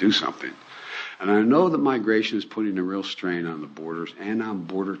they should do something. And I know that migration is putting a real strain on the borders and on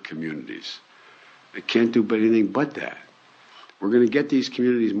border communities. They can't do anything but that. We're going to get these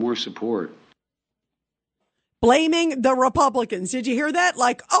communities more support. Blaming the Republicans. Did you hear that?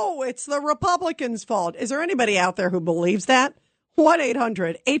 Oh, it's the Republicans' fault. Is there anybody out there who believes that?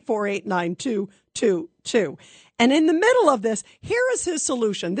 1-800-848-9222. And in the middle of this, here is his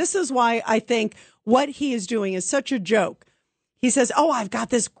solution. This is why I think what he is doing is such a joke. He says, oh, I've got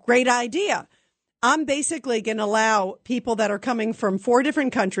this great idea. I'm basically going to allow people that are coming from 4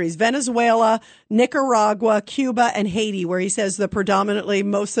 different countries, Venezuela, Nicaragua, Cuba, and Haiti, where he says the predominantly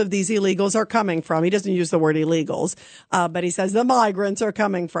most of these illegals are coming from. He doesn't use the word illegals, but he says the migrants are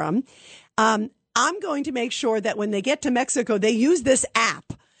coming from. I'm going to make sure that when they get to Mexico, they use this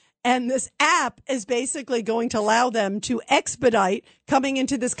app. And this app is basically going to allow them to expedite coming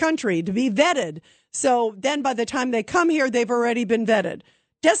into this country, to be vetted. So then by the time they come here, they've already been vetted.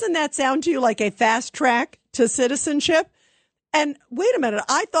 Doesn't that sound to you like a fast track to citizenship? And wait a minute,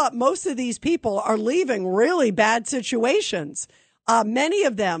 I thought most of these people are leaving really bad situations. Many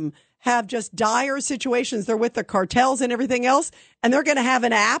of them have just dire situations. They're with the cartels and everything else, and they're going to have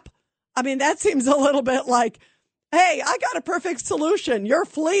an app. I mean, that seems a little bit like, hey, I got a perfect solution. You're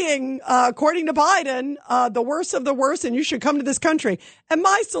fleeing, according to Biden, the worst of the worst, and you should come to this country. And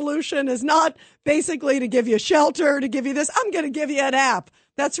my solution is not basically to give you shelter, to give you this. I'm going to give you an app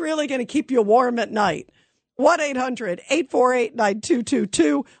that's really going to keep you warm at night.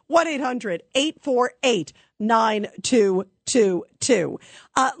 1-800-848-9222. 1-800-848-9222.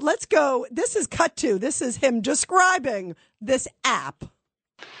 Let's go. This is cut two. This is him describing this app.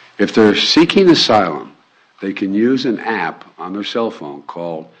 If they're seeking asylum, they can use an app on their cell phone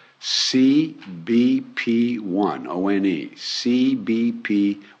called CBP1, O-N-E,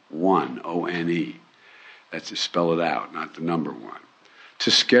 CBP1, O-N-E. That's to spell it out, not the number one. To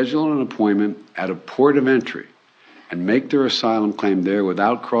schedule an appointment at a port of entry and make their asylum claim there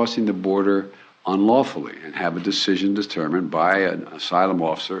without crossing the border unlawfully and have a decision determined by an asylum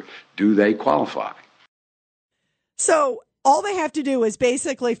officer, do they qualify? So all they have to do is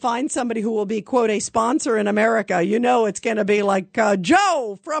basically find somebody who will be, quote, a sponsor in America. You know, it's going to be like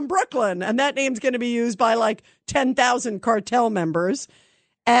Joe from Brooklyn, and that name's going to be used by like 10,000 cartel members,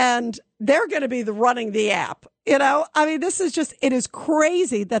 and they're going to be running the app. You know, I mean, this is just, it is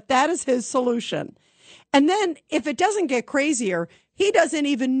crazy that is his solution. And then if it doesn't get crazier, he doesn't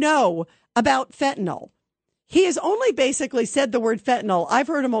even know about fentanyl. He has only basically said the word fentanyl. I've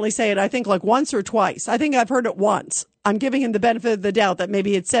heard him only say it, I think, like once or twice. I think I've heard it once. I'm giving him the benefit of the doubt that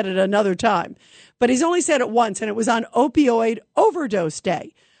maybe he'd said it another time. But he's only said it once, and it was on opioid overdose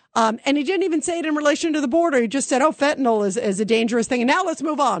day. And he didn't even say it in relation to the border. He just said, oh, fentanyl is a dangerous thing. And now let's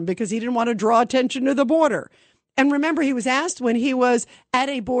move on, because he didn't want to draw attention to the border. And remember, he was asked when he was at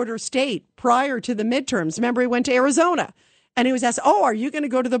a border state prior to the midterms. Remember, he went to Arizona. And he was asked, oh, are you going to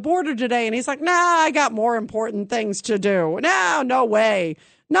go to the border today? And he's like, nah, I got more important things to do. No way.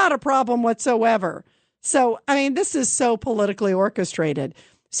 Not a problem whatsoever. So, I mean, this is so politically orchestrated.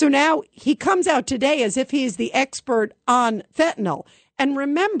 So now he comes out today as if he's the expert on fentanyl. And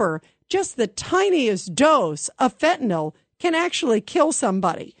remember, just the tiniest dose of fentanyl can actually kill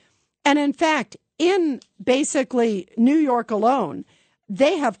somebody. And in fact, in basically New York alone,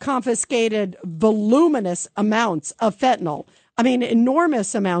 they have confiscated voluminous amounts of fentanyl. I mean,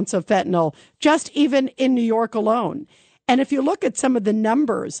 enormous amounts of fentanyl, just even in New York alone. And if you look at some of the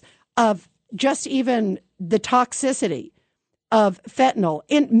numbers of just even the toxicity of fentanyl,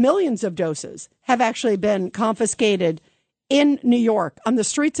 in millions of doses have actually been confiscated in New York, on the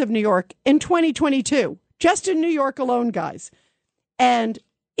streets of New York in 2022, just in New York alone, guys. And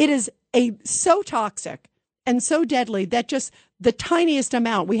it is so toxic and so deadly that just the tiniest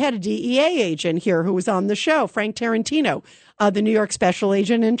amount. We had a DEA agent here who was on the show, Frank Tarantino, the New York special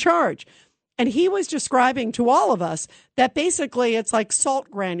agent in charge. And he was describing to all of us that basically it's like salt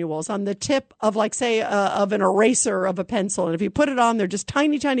granules on the tip of, like, say, of an eraser of a pencil. And if you put it on, they're just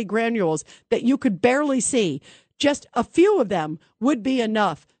tiny, tiny granules that you could barely see. Just a few of them would be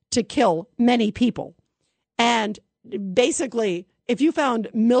enough to kill many people. And basically, if you found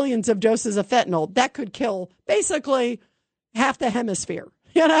millions of doses of fentanyl, that could kill basically half the hemisphere.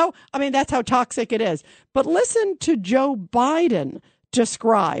 You know, I mean, that's how toxic it is. But listen to Joe Biden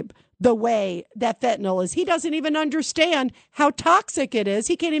describe the way that fentanyl is. He doesn't even understand how toxic it is.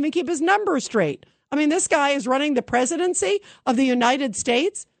 He can't even keep his numbers straight. I mean, this guy is running the presidency of the United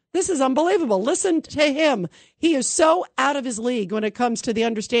States. This is unbelievable. Listen to him. He is so out of his league when it comes to the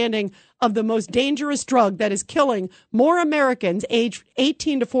understanding of the most dangerous drug that is killing more Americans aged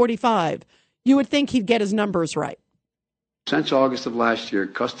 18 to 45. You would think he'd get his numbers right. Since August of last year,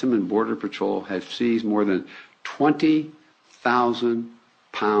 Customs and Border Patrol have seized more than 20,000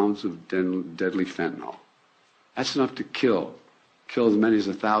 pounds of deadly fentanyl. That's enough to kill as many as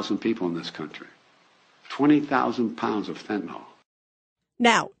 1,000 people in this country. 20,000 pounds of fentanyl.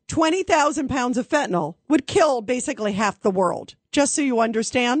 Now, 20,000 pounds of fentanyl would kill basically half the world, just so you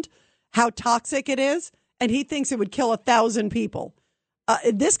understand how toxic it is. And he thinks it would kill 1,000 people.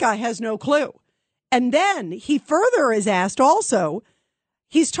 This guy has no clue. And then he further is asked also,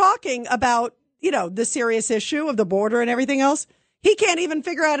 he's talking about, you know, the serious issue of the border and everything else. He can't even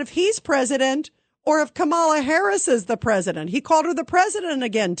figure out if he's president or if Kamala Harris is the president. He called her the president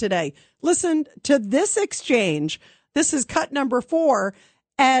again today. Listen to this exchange. This is cut number 4.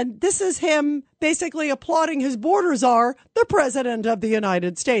 And this is him basically applauding his border czar, the president of the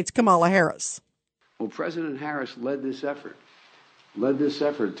United States, Kamala Harris. Well, President Harris led this effort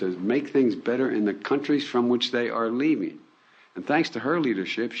to make things better in the countries from which they are leaving. And thanks to her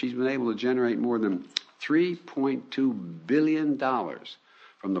leadership, she's been able to generate more than $3.2 billion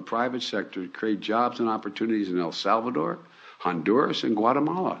from the private sector to create jobs and opportunities in El Salvador, Honduras, and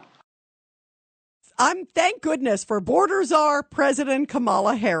Guatemala. Thank goodness for border czar President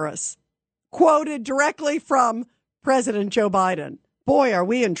Kamala Harris, quoted directly from President Joe Biden. Boy, are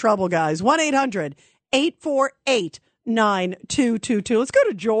we in trouble, guys. 1-800-848-9222. Let's go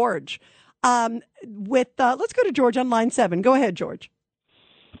to George. Let's go to George on line 7. Go ahead, George.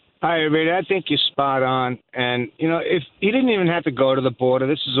 Hi, Rita. I think you're spot on. And, if he didn't even have to go to the border,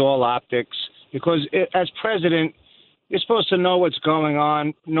 this is all optics. Because as president, you're supposed to know what's going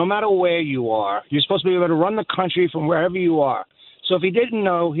on no matter where you are. You're supposed to be able to run the country from wherever you are. So if he didn't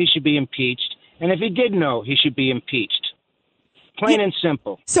know, he should be impeached. And if he did know, he should be impeached. Plain and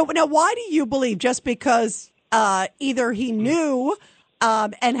simple. So now why do you believe just because either he knew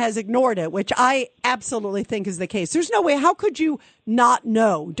and has ignored it, which I absolutely think is the case. There's no way. How could you not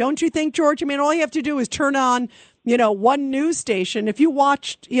know? Don't you think, George? I mean, all you have to do is turn on, one news station. If you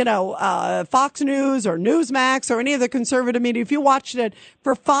watched, Fox News or Newsmax or any of the conservative media, if you watched it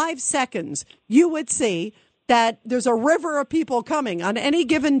for 5 seconds, you would see that there's a river of people coming on any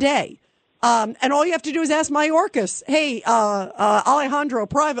given day. And all you have to do is ask Mayorkas, hey, Alejandro,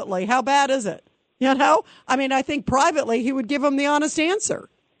 privately, how bad is it? I think privately he would give him the honest answer.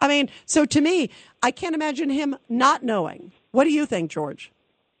 So to me, I can't imagine him not knowing. What do you think, George?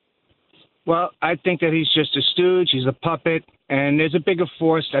 Well, I think that he's just a stooge. He's a puppet. And there's a bigger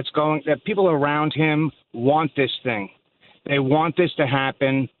force that people around him want this thing. They want this to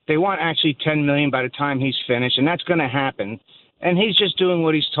happen. They want actually 10 million by the time he's finished. And that's going to happen. And he's just doing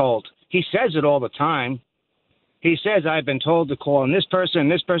what he's told. He says it all the time. He says, I've been told to call on this person,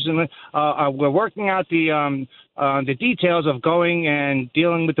 we're working out the details of going and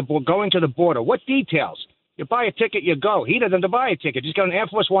dealing with going to the border. What details? You buy a ticket, you go. He doesn't have to buy a ticket. Just go on Air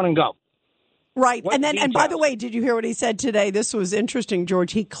Force One and go. Right. And by the way, did you hear what he said today? This was interesting,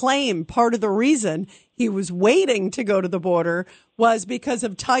 George. He claimed part of the reason he was waiting to go to the border was because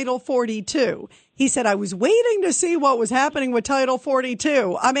of Title 42. He said, I was waiting to see what was happening with Title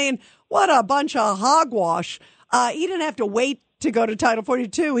 42. What a bunch of hogwash. He didn't have to wait to go to Title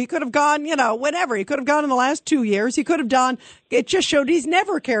 42. He could have gone, whenever. He could have gone in the last 2 years. He could have done. It just showed he's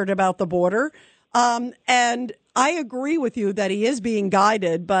never cared about the border. And I agree with you that he is being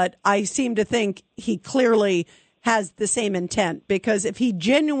guided, but I seem to think he clearly has the same intent, because if he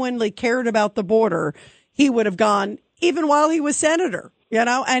genuinely cared about the border, he would have gone even while he was senator,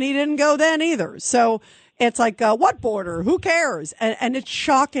 and he didn't go then either. So it's like, what border? Who cares? And it's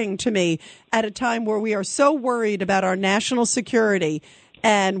shocking to me at a time where we are so worried about our national security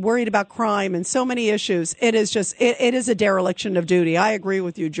and worried about crime and so many issues. It is just, it is a dereliction of duty. I agree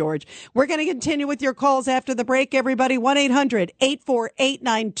with you, George. We're going to continue with your calls after the break, everybody.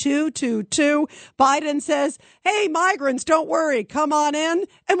 1-800-848-9222. Biden says, hey, migrants, don't worry. Come on in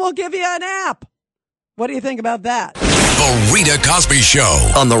and we'll give you an app. What do you think about that? The Rita Cosby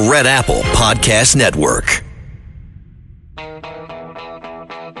Show on the Red Apple Podcast Network.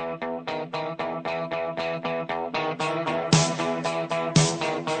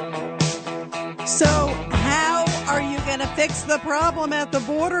 So how are you going to fix the problem at the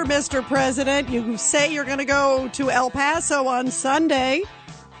border, Mr. President? You say you're going to go to El Paso on Sunday.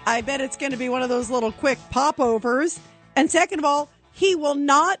 I bet it's going to be one of those little quick popovers. And second of all, he will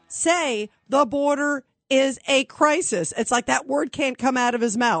not say the border is a crisis. It's like that word can't come out of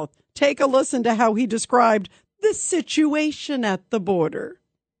his mouth. Take a listen to how he described the situation at the border.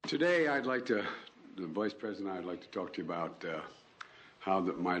 Today, the Vice President, I'd like to talk to you about how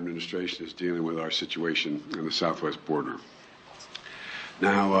my administration is dealing with our situation on the southwest border.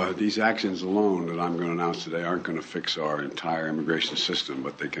 Now, these actions alone that I'm going to announce today aren't going to fix our entire immigration system,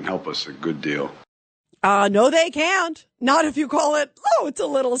 but they can help us a good deal. No, they can't. Not if you call it, it's a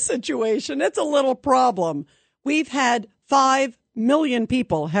little situation. It's a little problem. We've had 5 million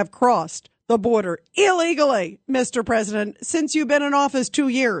people have crossed the border illegally, Mr. President, since you've been in office 2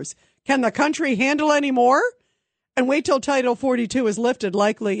 years. Can the country handle any more? And wait till Title 42 is lifted,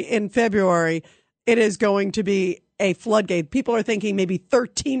 likely in February. It is going to be a floodgate. People are thinking maybe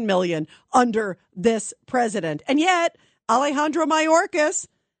 13 million under this president. And yet, Alejandro Mayorkas,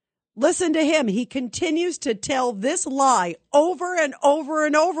 listen to him. He continues to tell this lie over and over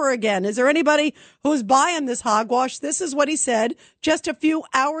and over again. Is there anybody who's buying this hogwash? This is what he said just a few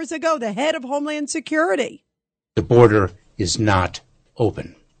hours ago, the head of Homeland Security. The border is not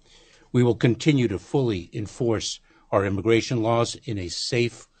open. We will continue to fully enforce our immigration laws in a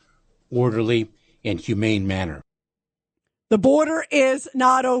safe, orderly, and humane manner. The border is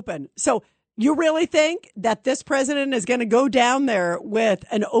not open. So You really think that this president is going to go down there with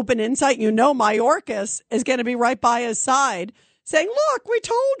an open insight? You know, Mayorkas is going to be right by his side saying, look, we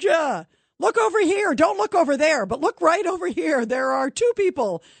told you. Look over here. Don't look over there, but look right over here. There are two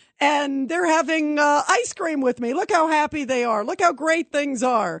people and they're having ice cream with me. Look how happy they are. Look how great things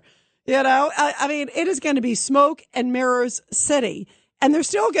are. You know, I mean, it is going to be smoke and mirrors city. And they're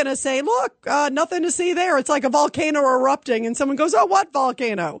still going to say, look, nothing to see there. It's like a volcano erupting. And someone goes, oh, what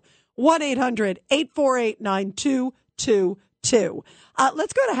volcano? 1-800-848-9222.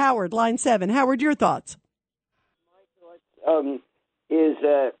 Let's go to Howard, line 7. Howard, your thoughts? In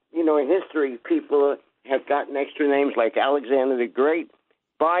history, people have gotten extra names like Alexander the Great.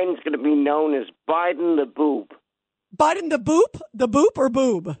 Biden's going to be known as Biden the Boob. Biden the Boop? The Boop or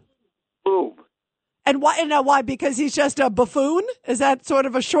Boob? Boob. And why? And why? Because he's just a buffoon? Is that sort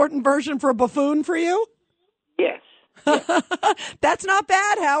of a shortened version for a buffoon for you? Yes. That's not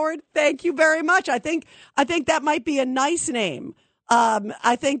bad, Howard. Thank you very much. I think that might be a nice name.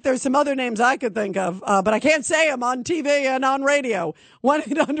 I think there's some other names I could think of, but I can't say them on TV and on radio.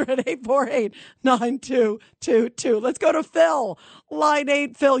 1-800-848-9222. Let's go to Phil. Line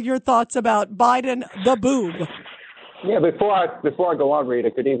 8. Phil, your thoughts about Biden the Boob. Yeah, before I go on, Rita,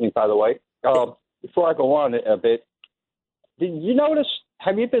 good evening, by the way. Before I go on a bit, did you notice,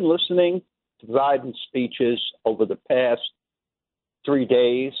 have you been listening to Biden's speeches over the past 3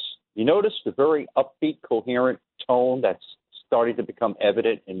 days? You notice the very upbeat, coherent tone that's starting to become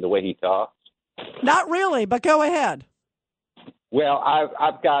evident in the way he talks? Not really, but go ahead. Well,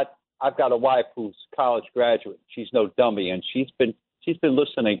 I've got a wife who's a college graduate. She's no dummy, and she's been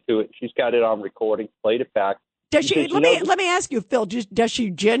listening to it. She's got it on recording, played it back. Does she? Let me ask you, Phil. Does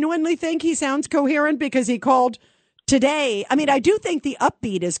she genuinely think he sounds coherent? Because he called today. I mean, I do think the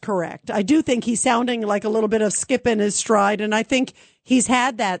upbeat is correct. I do think he's sounding like a little bit of skip in his stride, and I think he's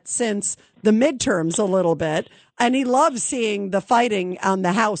had that since the midterms a little bit. And he loves seeing the fighting on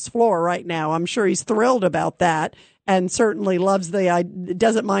the House floor right now. I'm sure he's thrilled about that, and certainly loves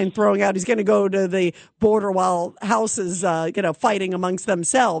doesn't mind throwing out. He's going to go to the border while House is, fighting amongst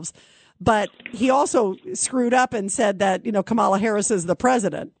themselves. But he also screwed up and said that, Kamala Harris is the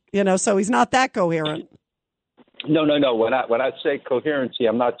president, so he's not that coherent. No. When I say coherency,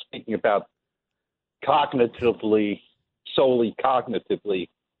 I'm not speaking about solely cognitively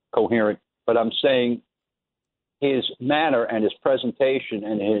coherent, but I'm saying his manner and his presentation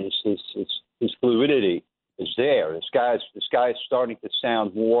and his fluidity is there. This guy's starting to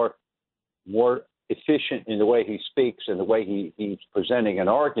sound more efficient in the way he speaks and the way he's presenting an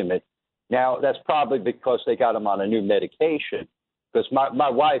argument. Now, that's probably because they got him on a new medication. Because my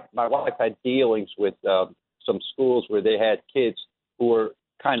wife had dealings with some schools where they had kids who were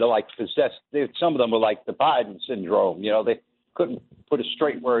kind of like possessed. Some of them were like the Biden syndrome. They couldn't put a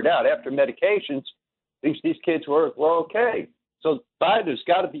straight word out. After medications, these kids were okay. So Biden has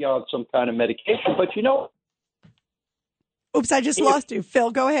got to be on some kind of medication. But Oops, I just lost you.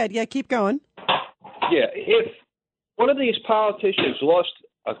 Phil, go ahead. Yeah, keep going. Yeah, if one of these politicians lost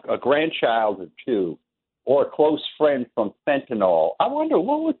a grandchild or two, or a close friend from fentanyl, I wonder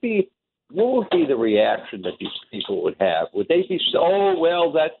what would be the reaction that these people would have? Would they be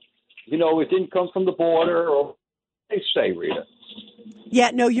that it didn't come from the border, or what do they say, Rita? Yeah,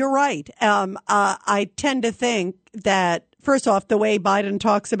 no, you're right. I tend to think that, first off, the way Biden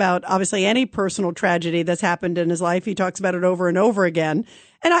talks about obviously any personal tragedy that's happened in his life, he talks about it over and over again,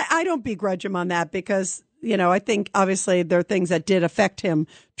 and I don't begrudge him on that because. I think obviously there are things that did affect him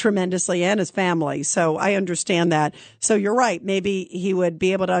tremendously and his family. So I understand that. So you're right. Maybe he would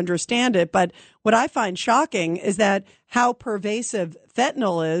be able to understand it. But what I find shocking is that how pervasive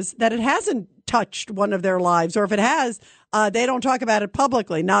fentanyl is, that it hasn't touched one of their lives. Or if it has, they don't talk about it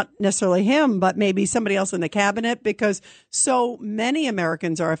publicly. Not necessarily him, but maybe somebody else in the cabinet, because so many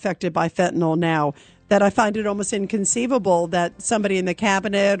Americans are affected by fentanyl now that I find it almost inconceivable that somebody in the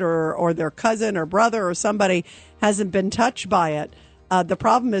cabinet or their cousin or brother or somebody hasn't been touched by it. The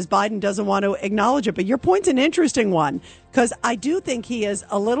problem is Biden doesn't want to acknowledge it. But your point's an interesting one, because I do think he is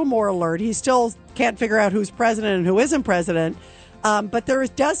a little more alert. He still can't figure out who's president and who isn't president. But there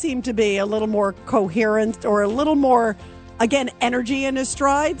does seem to be a little more coherence or a little more, again, energy in his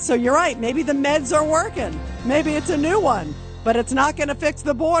stride. So you're right. Maybe the meds are working. Maybe it's a new one, but it's not going to fix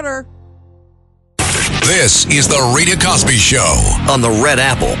the border. This is the Rita Cosby Show on the Red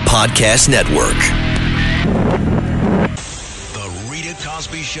Apple Podcast Network. The Rita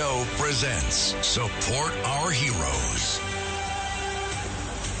Cosby Show presents Support Our Heroes.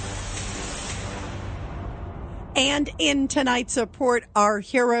 And in tonight's Support Our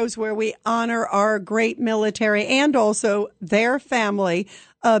Heroes, where we honor our great military and also their family,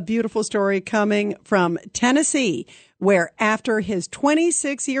 a beautiful story coming from Tennessee, where after his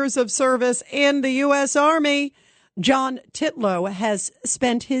 26 years of service in the U.S. Army, John Titlow has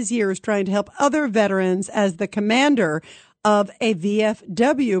spent his years trying to help other veterans as the commander of a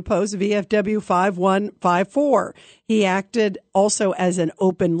VFW post, VFW 5154. He acted also as an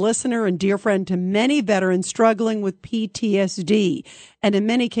open listener and dear friend to many veterans struggling with PTSD, and in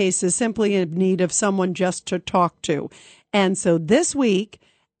many cases simply in need of someone just to talk to. And so this week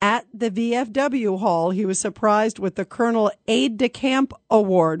at the VFW Hall, he was surprised with the Colonel Aide-de-Camp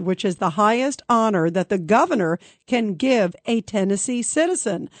Award, which is the highest honor that the governor can give a Tennessee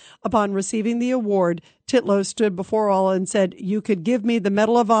citizen. Upon receiving the award, Titlow stood before all and said, "You could give me the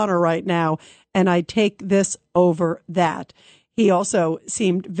Medal of Honor right now, and I take this over that." He also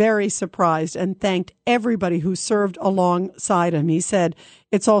seemed very surprised and thanked everybody who served alongside him. He said,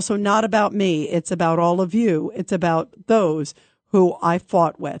 "It's also not about me. It's about all of you. It's about those who I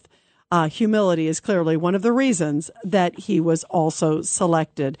fought with." Humility is clearly one of the reasons that he was also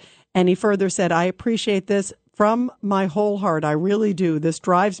selected. And he further said, "I appreciate this from my whole heart. I really do. This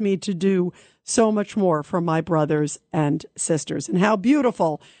drives me to do so much more for my brothers and sisters." And how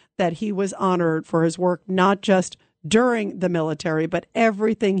beautiful that he was honored for his work, not just during the military, but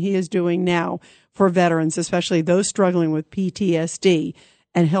everything he is doing now for veterans, especially those struggling with PTSD,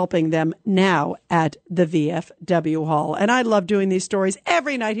 and helping them now at the VFW Hall. And I love doing these stories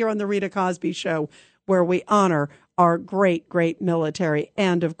every night here on the Rita Cosby Show, where we honor our great, great military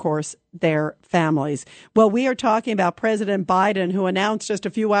and, of course, their families. Well, we are talking about President Biden, who announced just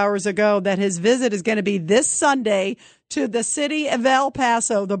a few hours ago that his visit is going to be this Sunday to the city of El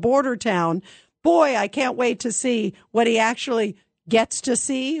Paso, the border town. Boy, I can't wait to see what he actually gets to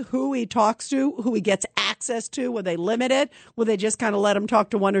see, who he talks to, who he gets access to. Will they limit it? Will they just kind of let him talk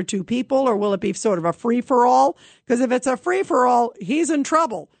to one or two people, or will it be sort of a free-for-all? Because if it's a free-for-all, he's in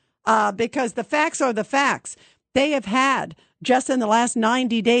trouble because the facts are the facts. They have had, just in the last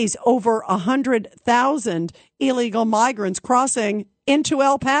 90 days, over 100,000 illegal migrants crossing into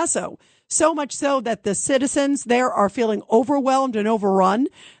El Paso. So much so that the citizens there are feeling overwhelmed and overrun.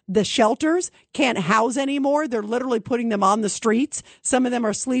 The shelters can't house anymore. They're literally putting them on the streets. Some of them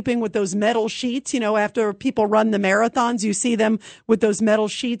are sleeping with those metal sheets. You know, after people run the marathons, you see them with those metal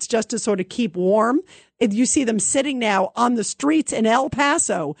sheets just to sort of keep warm. You see them sitting now on the streets in El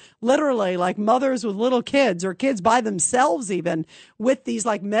Paso, literally like mothers with little kids or kids by themselves even, with these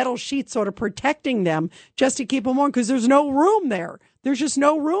like metal sheets sort of protecting them just to keep them warm because there's no room there. There's just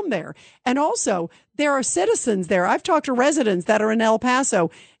no room there. And also, there are citizens there. I've talked to residents that are in El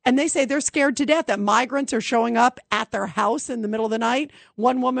Paso, and they say they're scared to death that migrants are showing up at their house in the middle of the night.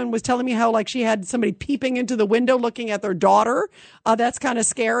 One woman was telling me how like she had somebody peeping into the window looking at their daughter. That's kind of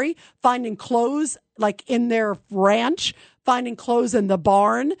scary. Finding clothes like in their ranch, finding clothes in the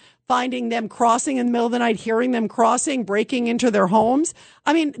barn, finding them crossing in the middle of the night, hearing them crossing, breaking into their homes.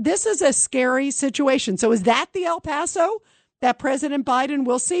 I mean, this is a scary situation. So is that the El Paso that President Biden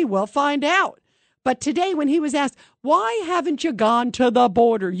will see? We'll find out. But today, when he was asked, why haven't you gone to the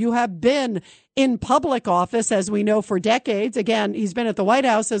border? You have been in public office, as we know, for decades. Again, he's been at the White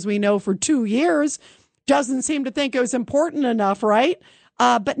House, as we know, for 2 years. Doesn't seem to think it was important enough, right?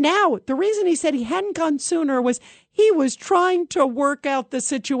 But now, the reason he said he hadn't gone sooner was he was trying to work out the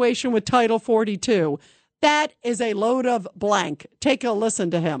situation with Title 42. That is a load of blank. Take a listen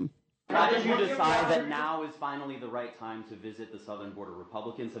to him. How did you decide that now is finally the right time to visit the southern border?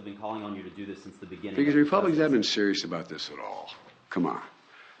 Republicans have been calling on you to do this since the beginning. Because Republicans haven't been serious about this at all. Come on.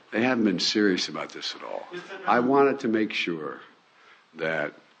 They haven't been serious about this at all. I wanted to make sure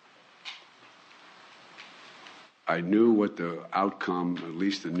that I knew what the outcome, at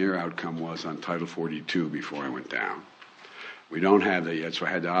least the near outcome, was on Title 42 before I went down. We don't have that yet, so I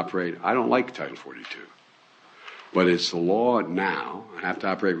had to operate. I don't like Title 42. But it's the law now. I have to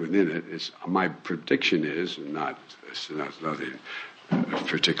operate within it. My prediction is, it's nothing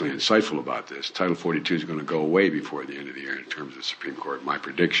particularly insightful about this, Title 42 is going to go away before the end of the year in terms of the Supreme Court, my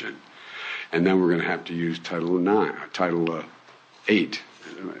prediction. And then we're going to have to use Title 8.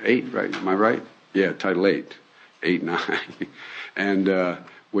 8, right? Am I right? Yeah, Title 8. 8, 9. And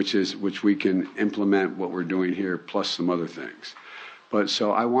which we can implement what we're doing here plus some other things. But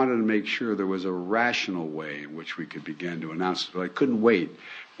so I wanted to make sure there was a rational way in which we could begin to announce it. But I couldn't wait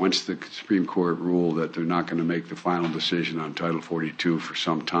once the Supreme Court ruled that they're not going to make the final decision on Title 42 for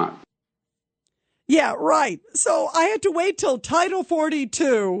some time. Yeah, right. So I had to wait till Title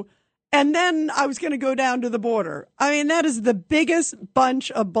 42, and then I was going to go down to the border. I mean, that is the biggest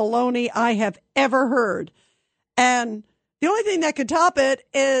bunch of baloney I have ever heard. And The only thing that could top it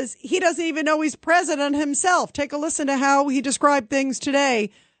is he doesn't even know he's president himself. Take a listen to how he described things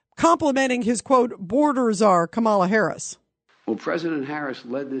today, complimenting his, quote, border czar, Kamala Harris. Well, President Harris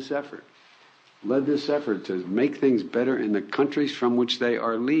led this effort to make things better in the countries from which they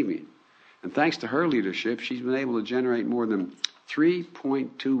are leaving. And thanks to her leadership, she's been able to generate more than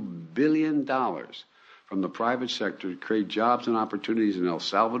 $3.2 billion from the private sector to create jobs and opportunities in El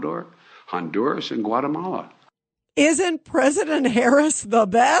Salvador, Honduras, and Guatemala. Isn't President Harris the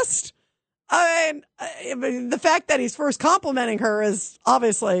best? I mean, the fact that he's first complimenting her is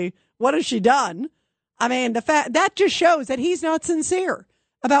obviously, what has she done? I mean, the fact that just shows that he's not sincere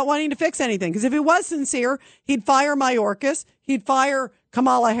about wanting to fix anything. Because if he was sincere, he'd fire Mayorkas, he'd fire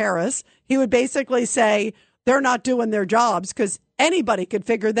Kamala Harris. He would basically say they're not doing their jobs, because anybody could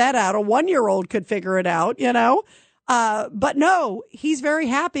figure that out. A 1-year-old could figure it out, you know. But no, he's very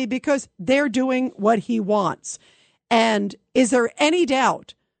happy because they're doing what he wants. And is there any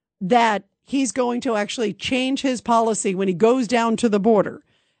doubt that he's going to actually change his policy when he goes down to the border?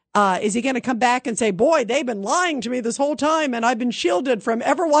 Is he going to come back and say, boy, they've been lying to me this whole time, and I've been shielded from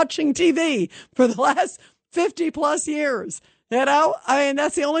ever watching TV for the last 50 plus years? You know, I mean,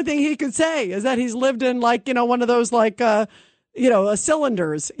 that's the only thing he could say, is that he's lived in, like, you know, one of those, like,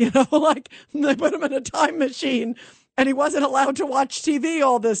 cylinders, you know, like they put him in a time machine and he wasn't allowed to watch TV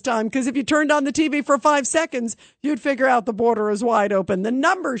all this time, because if you turned on the TV for 5 seconds, you'd figure out the border is wide open. The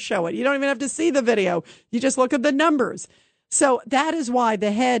numbers show it. You don't even have to see the video. You just look at the numbers. So that is why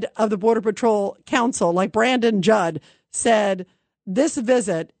the head of the Border Patrol Council, like Brandon Judd, said this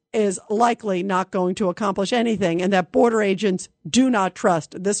visit is likely not going to accomplish anything, and that border agents do not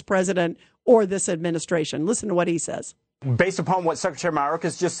trust this president or this administration. Listen to what he says. Based upon what Secretary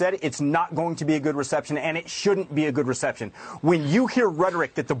Mayorkas just said, it's not going to be a good reception, and it shouldn't be a good reception. When you hear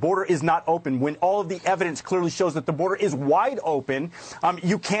rhetoric that the border is not open, when all of the evidence clearly shows that the border is wide open,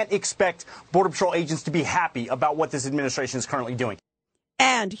 you can't expect Border Patrol agents to be happy about what this administration is currently doing.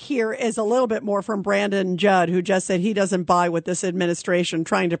 And here is a little bit more from Brandon Judd, who just said he doesn't buy with this administration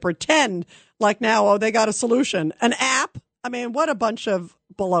trying to pretend like now, oh, they got a solution. An app? I mean, what a bunch of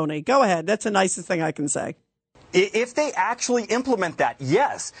baloney. Go ahead. That's the nicest thing I can say. If they actually implement that,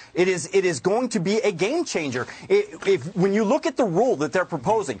 yes, it is going to be a game changer. When you look at the rule that they're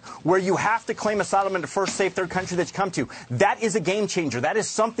proposing, where you have to claim asylum in the first safe third country that you come to, that is a game changer. That is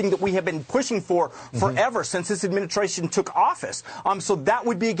something that we have been pushing for forever since this administration took office. So that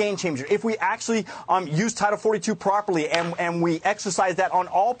would be a game changer. If we actually use Title 42 properly and we exercise that on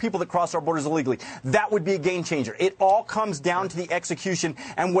all people that cross our borders illegally, that would be a game changer. It all comes down to the execution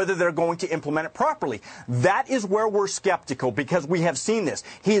and whether they're going to implement it properly. That is where we're skeptical, because we have seen this.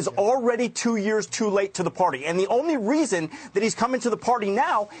 He is already 2 years too late to the party. And the only reason that he's coming to the party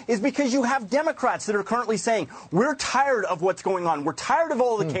now is because you have Democrats that are currently saying, we're tired of what's going on. We're tired of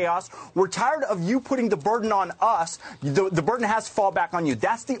all the chaos. We're tired of you putting the burden on us. The burden has to fall back on you.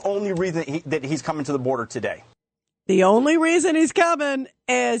 That's the only reason that he's coming to the border today. The only reason he's coming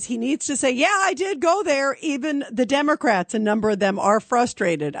is he needs to say, yeah, I did go there. Even the Democrats, a number of them are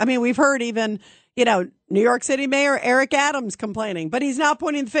frustrated. I mean, we've heard even, you know, New York City Mayor Eric Adams complaining, but he's not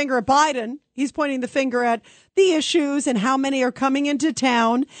pointing the finger at Biden. He's pointing the finger at the issues and how many are coming into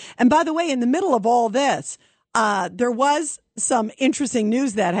town. And by the way, in the middle of all this, there was some interesting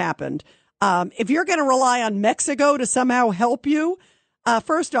news that happened. If you're going to rely on Mexico to somehow help you,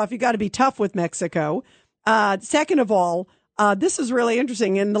 first off, you got to be tough with Mexico. Second of all, this is really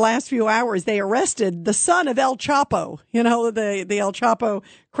interesting. In the last few hours, they arrested the son of El Chapo, you know, the El Chapo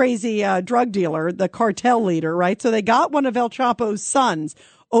crazy drug dealer, the cartel leader, right? So they got one of El Chapo's sons,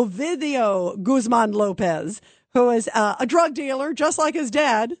 Ovidio Guzman Lopez, who is a drug dealer, just like his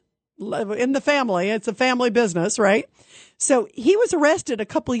dad, in the family. It's a family business, right? So he was arrested a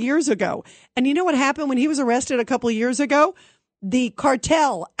couple of years ago. And you know what happened when he was arrested a couple of years ago? The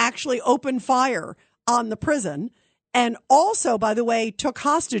cartel actually opened fire on the prison. And also, by the way, took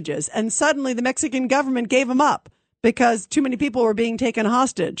hostages. And suddenly the Mexican government gave them up because too many people were being taken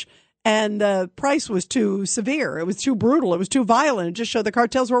hostage. And the price was too severe. It was too brutal. It was too violent. It just showed the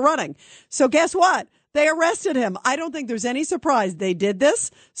cartels were running. So guess what? They arrested him. I don't think there's any surprise they did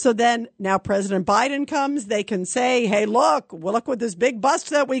this. So then now President Biden comes. They can say, hey, look what this big bust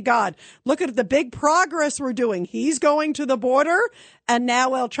that we got. Look at the big progress we're doing. He's going to the border. And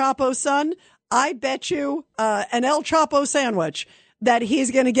now El Chapo's son, I bet you an El Chapo sandwich that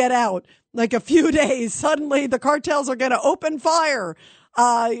he's going to get out like a few days. Suddenly the cartels are going to open fire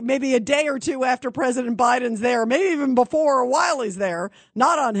maybe a day or two after President Biden's there, maybe even before or while he's there.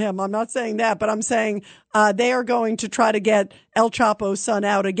 Not on him. I'm not saying that, but I'm saying they are going to try to get El Chapo's son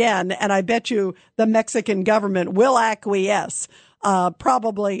out again. And I bet you the Mexican government will acquiesce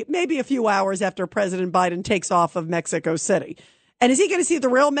probably maybe a few hours after President Biden takes off of Mexico City. And is he going to see the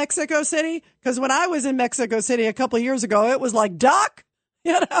real Mexico City? Because when I was in Mexico City a couple of years ago, it was like, Doc,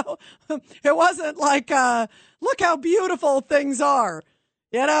 it wasn't like, look how beautiful things are.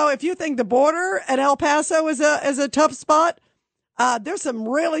 If you think the border at El Paso is a tough spot, there's some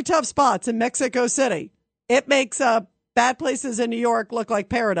really tough spots in Mexico City. It makes bad places in New York look like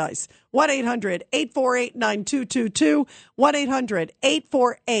paradise. 1-800-848-9222.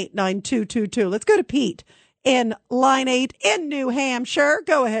 1-800-848-9222. Let's go to Pete in line 8 in New Hampshire.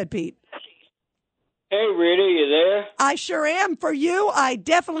 Go ahead, Pete. Hey, Rita, you there? I sure am. For you, I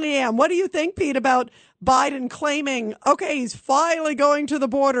definitely am. What do you think, Pete, about Biden claiming, okay, he's finally going to the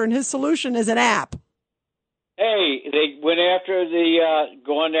border and his solution is an app? Hey, they went after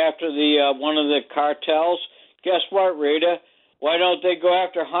going after one of the cartels. Guess what, Rita? Why don't they go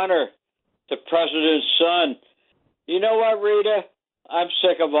after Hunter, the president's son? You know what, Rita? I'm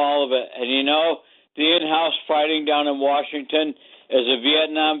sick of all of it. And the in-house fighting down in Washington, as a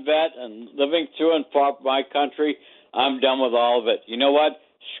Vietnam vet and living through and fought my country, I'm done with all of it. You know what?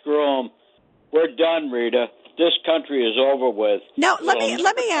 Screw them. We're done, Rita. This country is over with. Now, let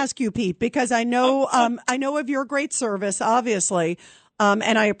me ask you, Pete, because I know of your great service, obviously,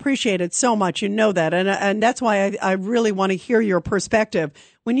 and I appreciate it so much. You know that, and that's why I really want to hear your perspective.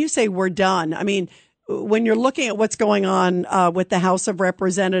 When you say we're done, I mean, when you're looking at what's going on with the House of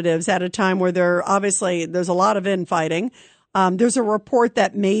Representatives at a time where there's a lot of infighting. There's a report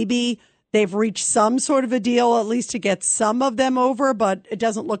that maybe they've reached some sort of a deal, at least to get some of them over, but it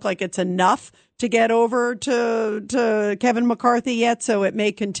doesn't look like it's enough to get over to Kevin McCarthy yet. So it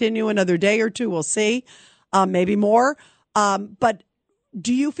may continue another day or two. We'll see, maybe more. But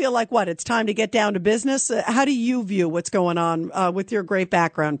do you feel like it's time to get down to business? How do you view what's going on with your great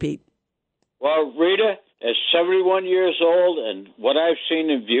background, Pete? Well, Rita, at 71 years old and what I've seen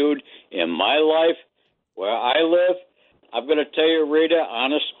and viewed in my life where I live, I'm going to tell you, Rita,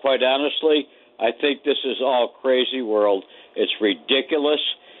 quite honestly, I think this is all crazy world. It's ridiculous.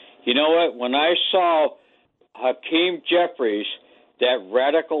 You know what? When I saw Hakeem Jeffries, that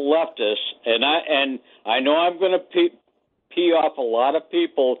radical leftist, and I know I'm going to pee off a lot of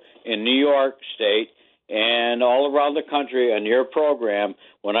people in New York State and all around the country on your program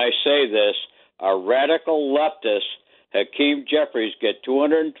when I say this, a radical leftist, Hakeem Jeffries, get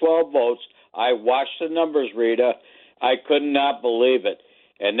 212 votes. I watched the numbers, Rita. I could not believe it.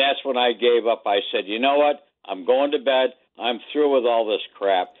 And that's when I gave up. I said, you know what? I'm going to bed. I'm through with all this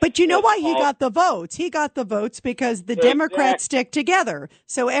crap. But you know why he got the votes? He got the votes because the Democrats stick together.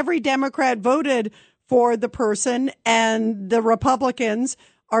 So every Democrat voted for the person, and the Republicans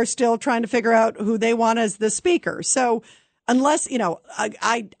are still trying to figure out who they want as the speaker. So unless,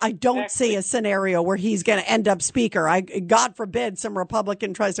 I don't see a scenario where he's going to end up speaker. God forbid some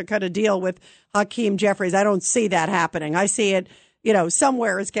Republican tries to cut a deal with Hakeem Jeffries. I don't see that happening. I see it,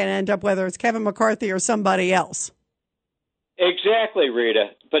 somewhere it's going to end up, whether it's Kevin McCarthy or somebody else. Exactly,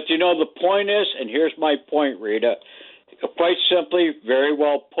 Rita. But the point is, and here's my point, Rita, quite simply, very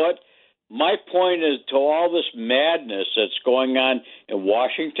well put. My point is to all this madness that's going on in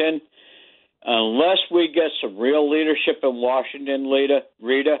Washington, unless we get some real leadership in Washington, Rita,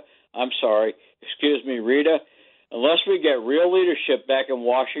 unless we get real leadership back in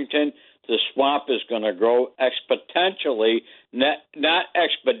Washington, the swamp is going to grow exponentially, not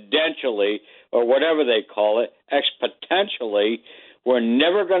exponentially, or whatever they call it, exponentially. We're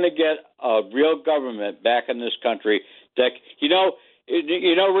never going to get a real government back in this country. That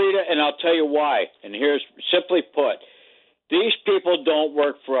Rita, and I'll tell you why. And here's simply put. These people don't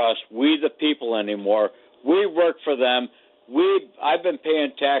work for us, we the people anymore. We work for them. I've been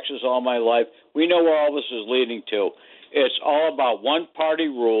paying taxes all my life. We know where all this is leading to. It's all about one-party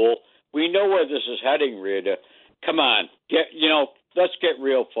rule. We know where this is heading, Rita. Come on. Let's get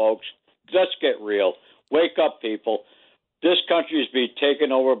real, folks. Let's get real. Wake up, people. This country is being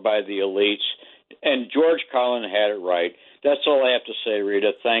taken over by the elites, and George Carlin had it right. That's all I have to say,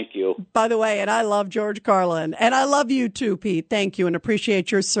 Rita. Thank you. By the way, and I love George Carlin, and I love you too, Pete. Thank you, and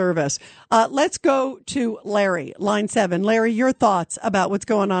appreciate your service. Let's go to Larry, line 7. Larry, your thoughts about what's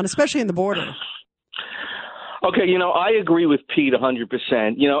going on, especially in the border. Okay, I agree with Pete 100%,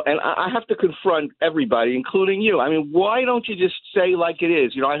 and I have to confront everybody, including you. I mean, why don't you just say like it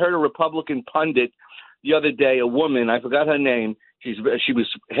is? I heard a Republican pundit the other day, a woman, I forgot her name. She was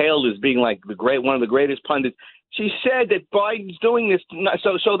hailed as being like one of the greatest pundits. She said that Biden's doing this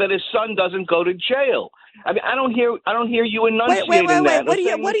so that his son doesn't go to jail. I mean, I don't hear you enunciating that. What do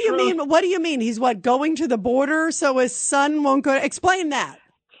you mean? What do you mean? He's going to the border so his son won't go? Explain that.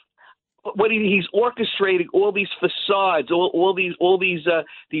 He's orchestrating all these facades, all these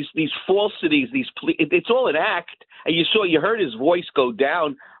falsities, it's all an act. And you heard his voice go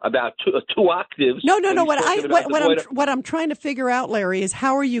down about two octaves. No. What I'm trying to figure out, Larry, is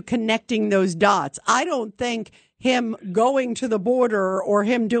how are you connecting those dots? I don't think him going to the border or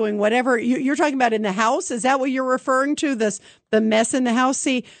him doing whatever you're talking about in the House. Is that what you're referring to? The mess in the House?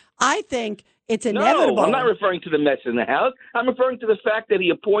 See, I think it's inevitable. No, I'm not referring to the mess in the House. I'm referring to the fact that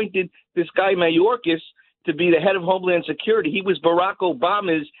he appointed this guy Mayorkas to be the head of Homeland Security. He was Barack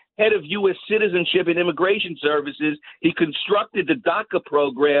Obama's head of U.S. Citizenship and Immigration Services. He constructed the DACA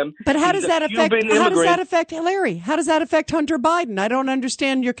program. But how does that affect Larry? How does that affect Hunter Biden? I don't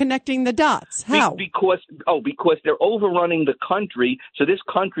understand. You're connecting the dots. How? Because they're overrunning the country, so this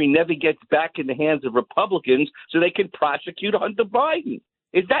country never gets back in the hands of Republicans, so they can prosecute Hunter Biden.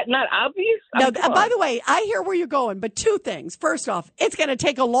 Is that not obvious? No. By the way, I hear where you're going, but two things. First off, it's going to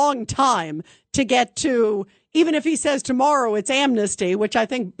take a long time to get to, even if he says tomorrow it's amnesty, which I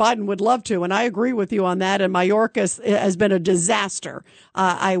think Biden would love to, and I agree with you on that, and Mayorkas has been a disaster.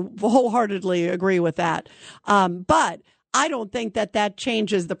 I wholeheartedly agree with that. But I don't think that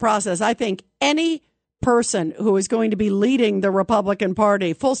changes the process. I think any person who is going to be leading the Republican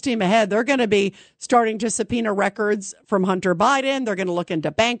Party full steam ahead, they're going to be starting to subpoena records from Hunter Biden. They're going to look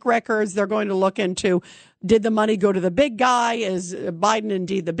into bank records. They're going to look into, did the money go to the big guy? Is Biden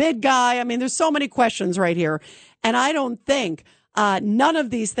indeed the big guy? I mean, there's so many questions right here. And I don't think none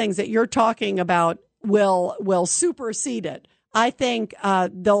of these things that you're talking about will supersede it. I think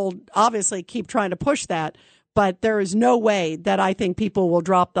they'll obviously keep trying to push that. But there is no way that I think people will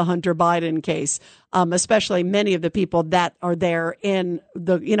drop the Hunter Biden case, especially many of the people that are there in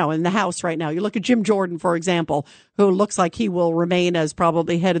the House right now. You look at Jim Jordan, for example, who looks like he will remain as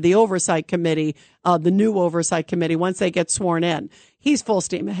probably head of the Oversight Committee, the new Oversight Committee, once they get sworn in. He's full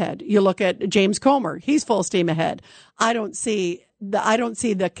steam ahead. You look at James Comer. He's full steam ahead. I don't see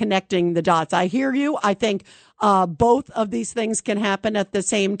the connecting the dots. I hear you. I think both of these things can happen at the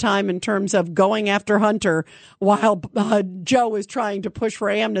same time in terms of going after Hunter while Joe is trying to push for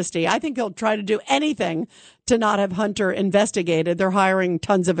amnesty. I think he'll try to do anything to not have Hunter investigated. They're hiring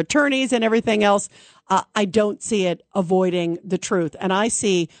tons of attorneys and everything else. I don't see it avoiding the truth. And I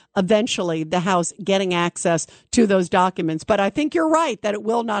see eventually the House getting access to those documents. But I think you're right that it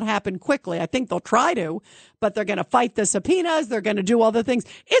will not happen quickly. I think they'll try to, but they're going to fight the subpoenas. They're going to do all the things.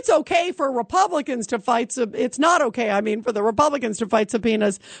 It's okay for Republicans to fight. It's not okay, for the Republicans to fight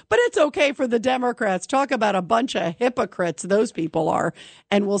subpoenas, but it's okay for the Democrats. Talk about a bunch of hypocrites those people are.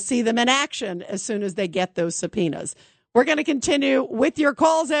 And we'll see them in action as soon as they get those subpoenas. We're going to continue with your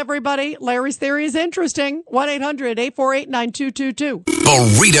calls, everybody. Larry's theory is interesting. 1-800-848-9222.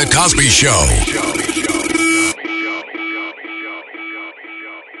 The Rita Cosby Show.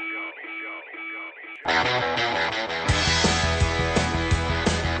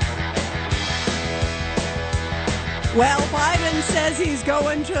 Well, Biden says he's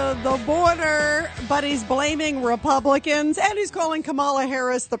going to the border, but he's blaming Republicans, and he's calling Kamala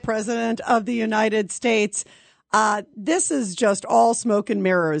Harris the president of the United States. This is just all smoke and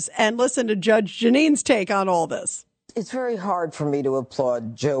mirrors. And listen to Judge Janine's take on all this. It's very hard for me to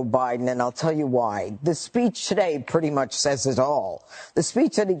applaud Joe Biden, and I'll tell you why. The speech today pretty much says it all. The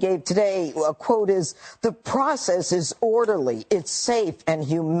speech that he gave today, a quote is, "The process is orderly, it's safe and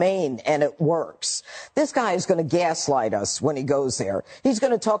humane, and it works." This guy is going to gaslight us when he goes there. He's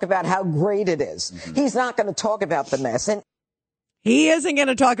going to talk about how great it is. He's not going to talk about the mess. And he isn't going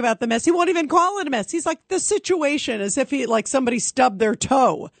to talk about the mess. He won't even call it a mess. He's like the situation as if somebody stubbed their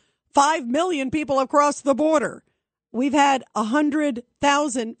toe. 5 million people have crossed the border. We've had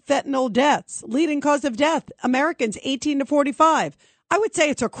 100,000 fentanyl deaths, leading cause of death, Americans 18 to 45. I would say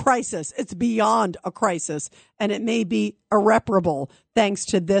it's a crisis. It's beyond a crisis, and it may be irreparable thanks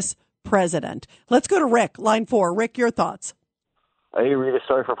to this president. Let's go to Rick, line 4. Rick, your thoughts. Hey, Rita,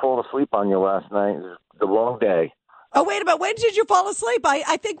 sorry for falling asleep on you last night. It was the wrong day. Oh, wait a minute. When did you fall asleep?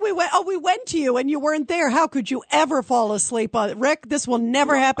 I think we went to you and you weren't there. How could you ever fall asleep on it? Rick, this will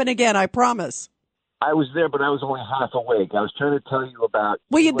never happen again, I promise. I was there, but I was only half awake. I was trying to tell you about.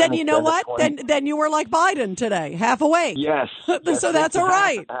 Well, then you know what? Then you were like Biden today, half awake. Yes. So that's all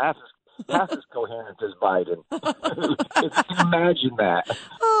right. Half as coherent as Biden. Imagine that.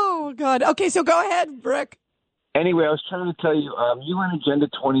 Oh, God. Okay, so go ahead, Rick. Anyway, I was trying to tell you, UN Agenda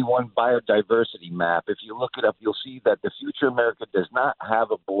 21 biodiversity map, if you look it up, you'll see that the future America does not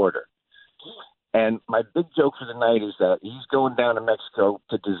have a border. And And my big joke for the night is that he's going down to Mexico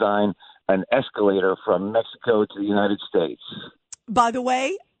to design an escalator from Mexico to the United States. By the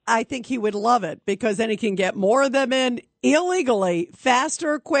way, I think he would love it because then he can get more of them in illegally,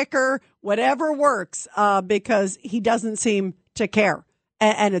 faster, quicker, whatever works, because he doesn't seem to care.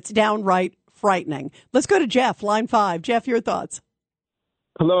 And it's downright frightening. Let's go to Jeff, line 5. Jeff, your thoughts.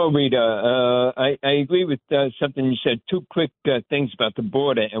 Hello, Rita. I agree with something you said. Two quick things about the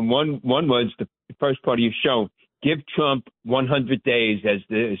border. And one was the first part of your show. Give Trump 100 days as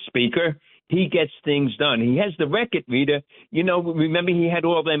the speaker. He gets things done. He has the record, Rita. You know, remember he had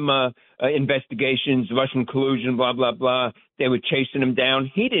all them investigations, Russian collusion, blah, blah, blah. They were chasing him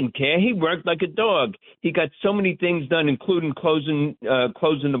down. He didn't care. He worked like a dog. He got so many things done, including closing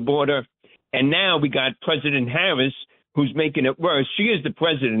the border. And now we got President Harris, who's making it worse. She is the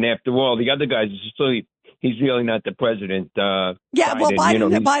president, after all. The other guys are asleep. He's really not the president. Yeah, well,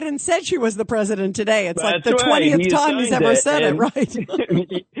 Biden, Biden said she was the president today. It's like the right. 20th time he's ever said it, right?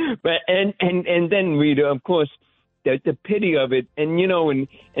 But and then, Rita, of course, the pity of it, and you know, and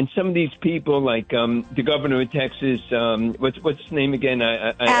some of these people, like the governor of Texas, what's his name again?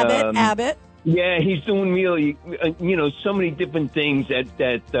 Abbott. Yeah, he's doing really, so many different things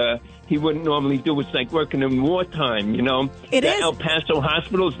that he wouldn't normally do. It's like working in wartime, you know. It is. El Paso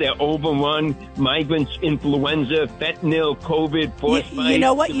hospitals, they're overrun. Migrants, influenza, fentanyl, COVID, force fights. You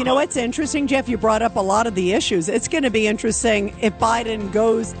know what? You know what's interesting, Jeff? You brought up a lot of the issues. It's going to be interesting if Biden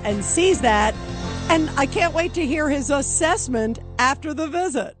goes and sees that. And I can't wait to hear his assessment after the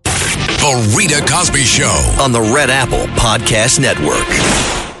visit. The Rita Cosby Show on the Red Apple Podcast Network.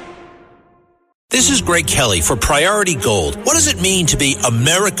 This is Greg Kelly for Priority Gold. What does it mean to be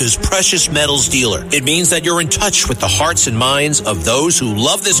America's precious metals dealer? It means that you're in touch with the hearts and minds of those who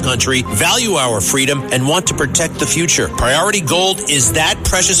love this country, value our freedom, and want to protect the future. Priority Gold is that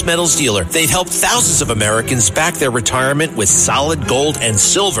precious metals dealer. They've helped thousands of Americans back their retirement with solid gold and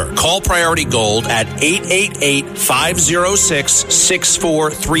silver. Call Priority Gold at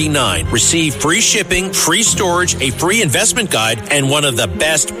 888-506-6439. Receive free shipping, free storage, a free investment guide, and one of the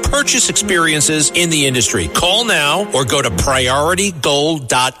best purchase experiences in the industry. Call now or go to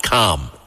PriorityGold.com.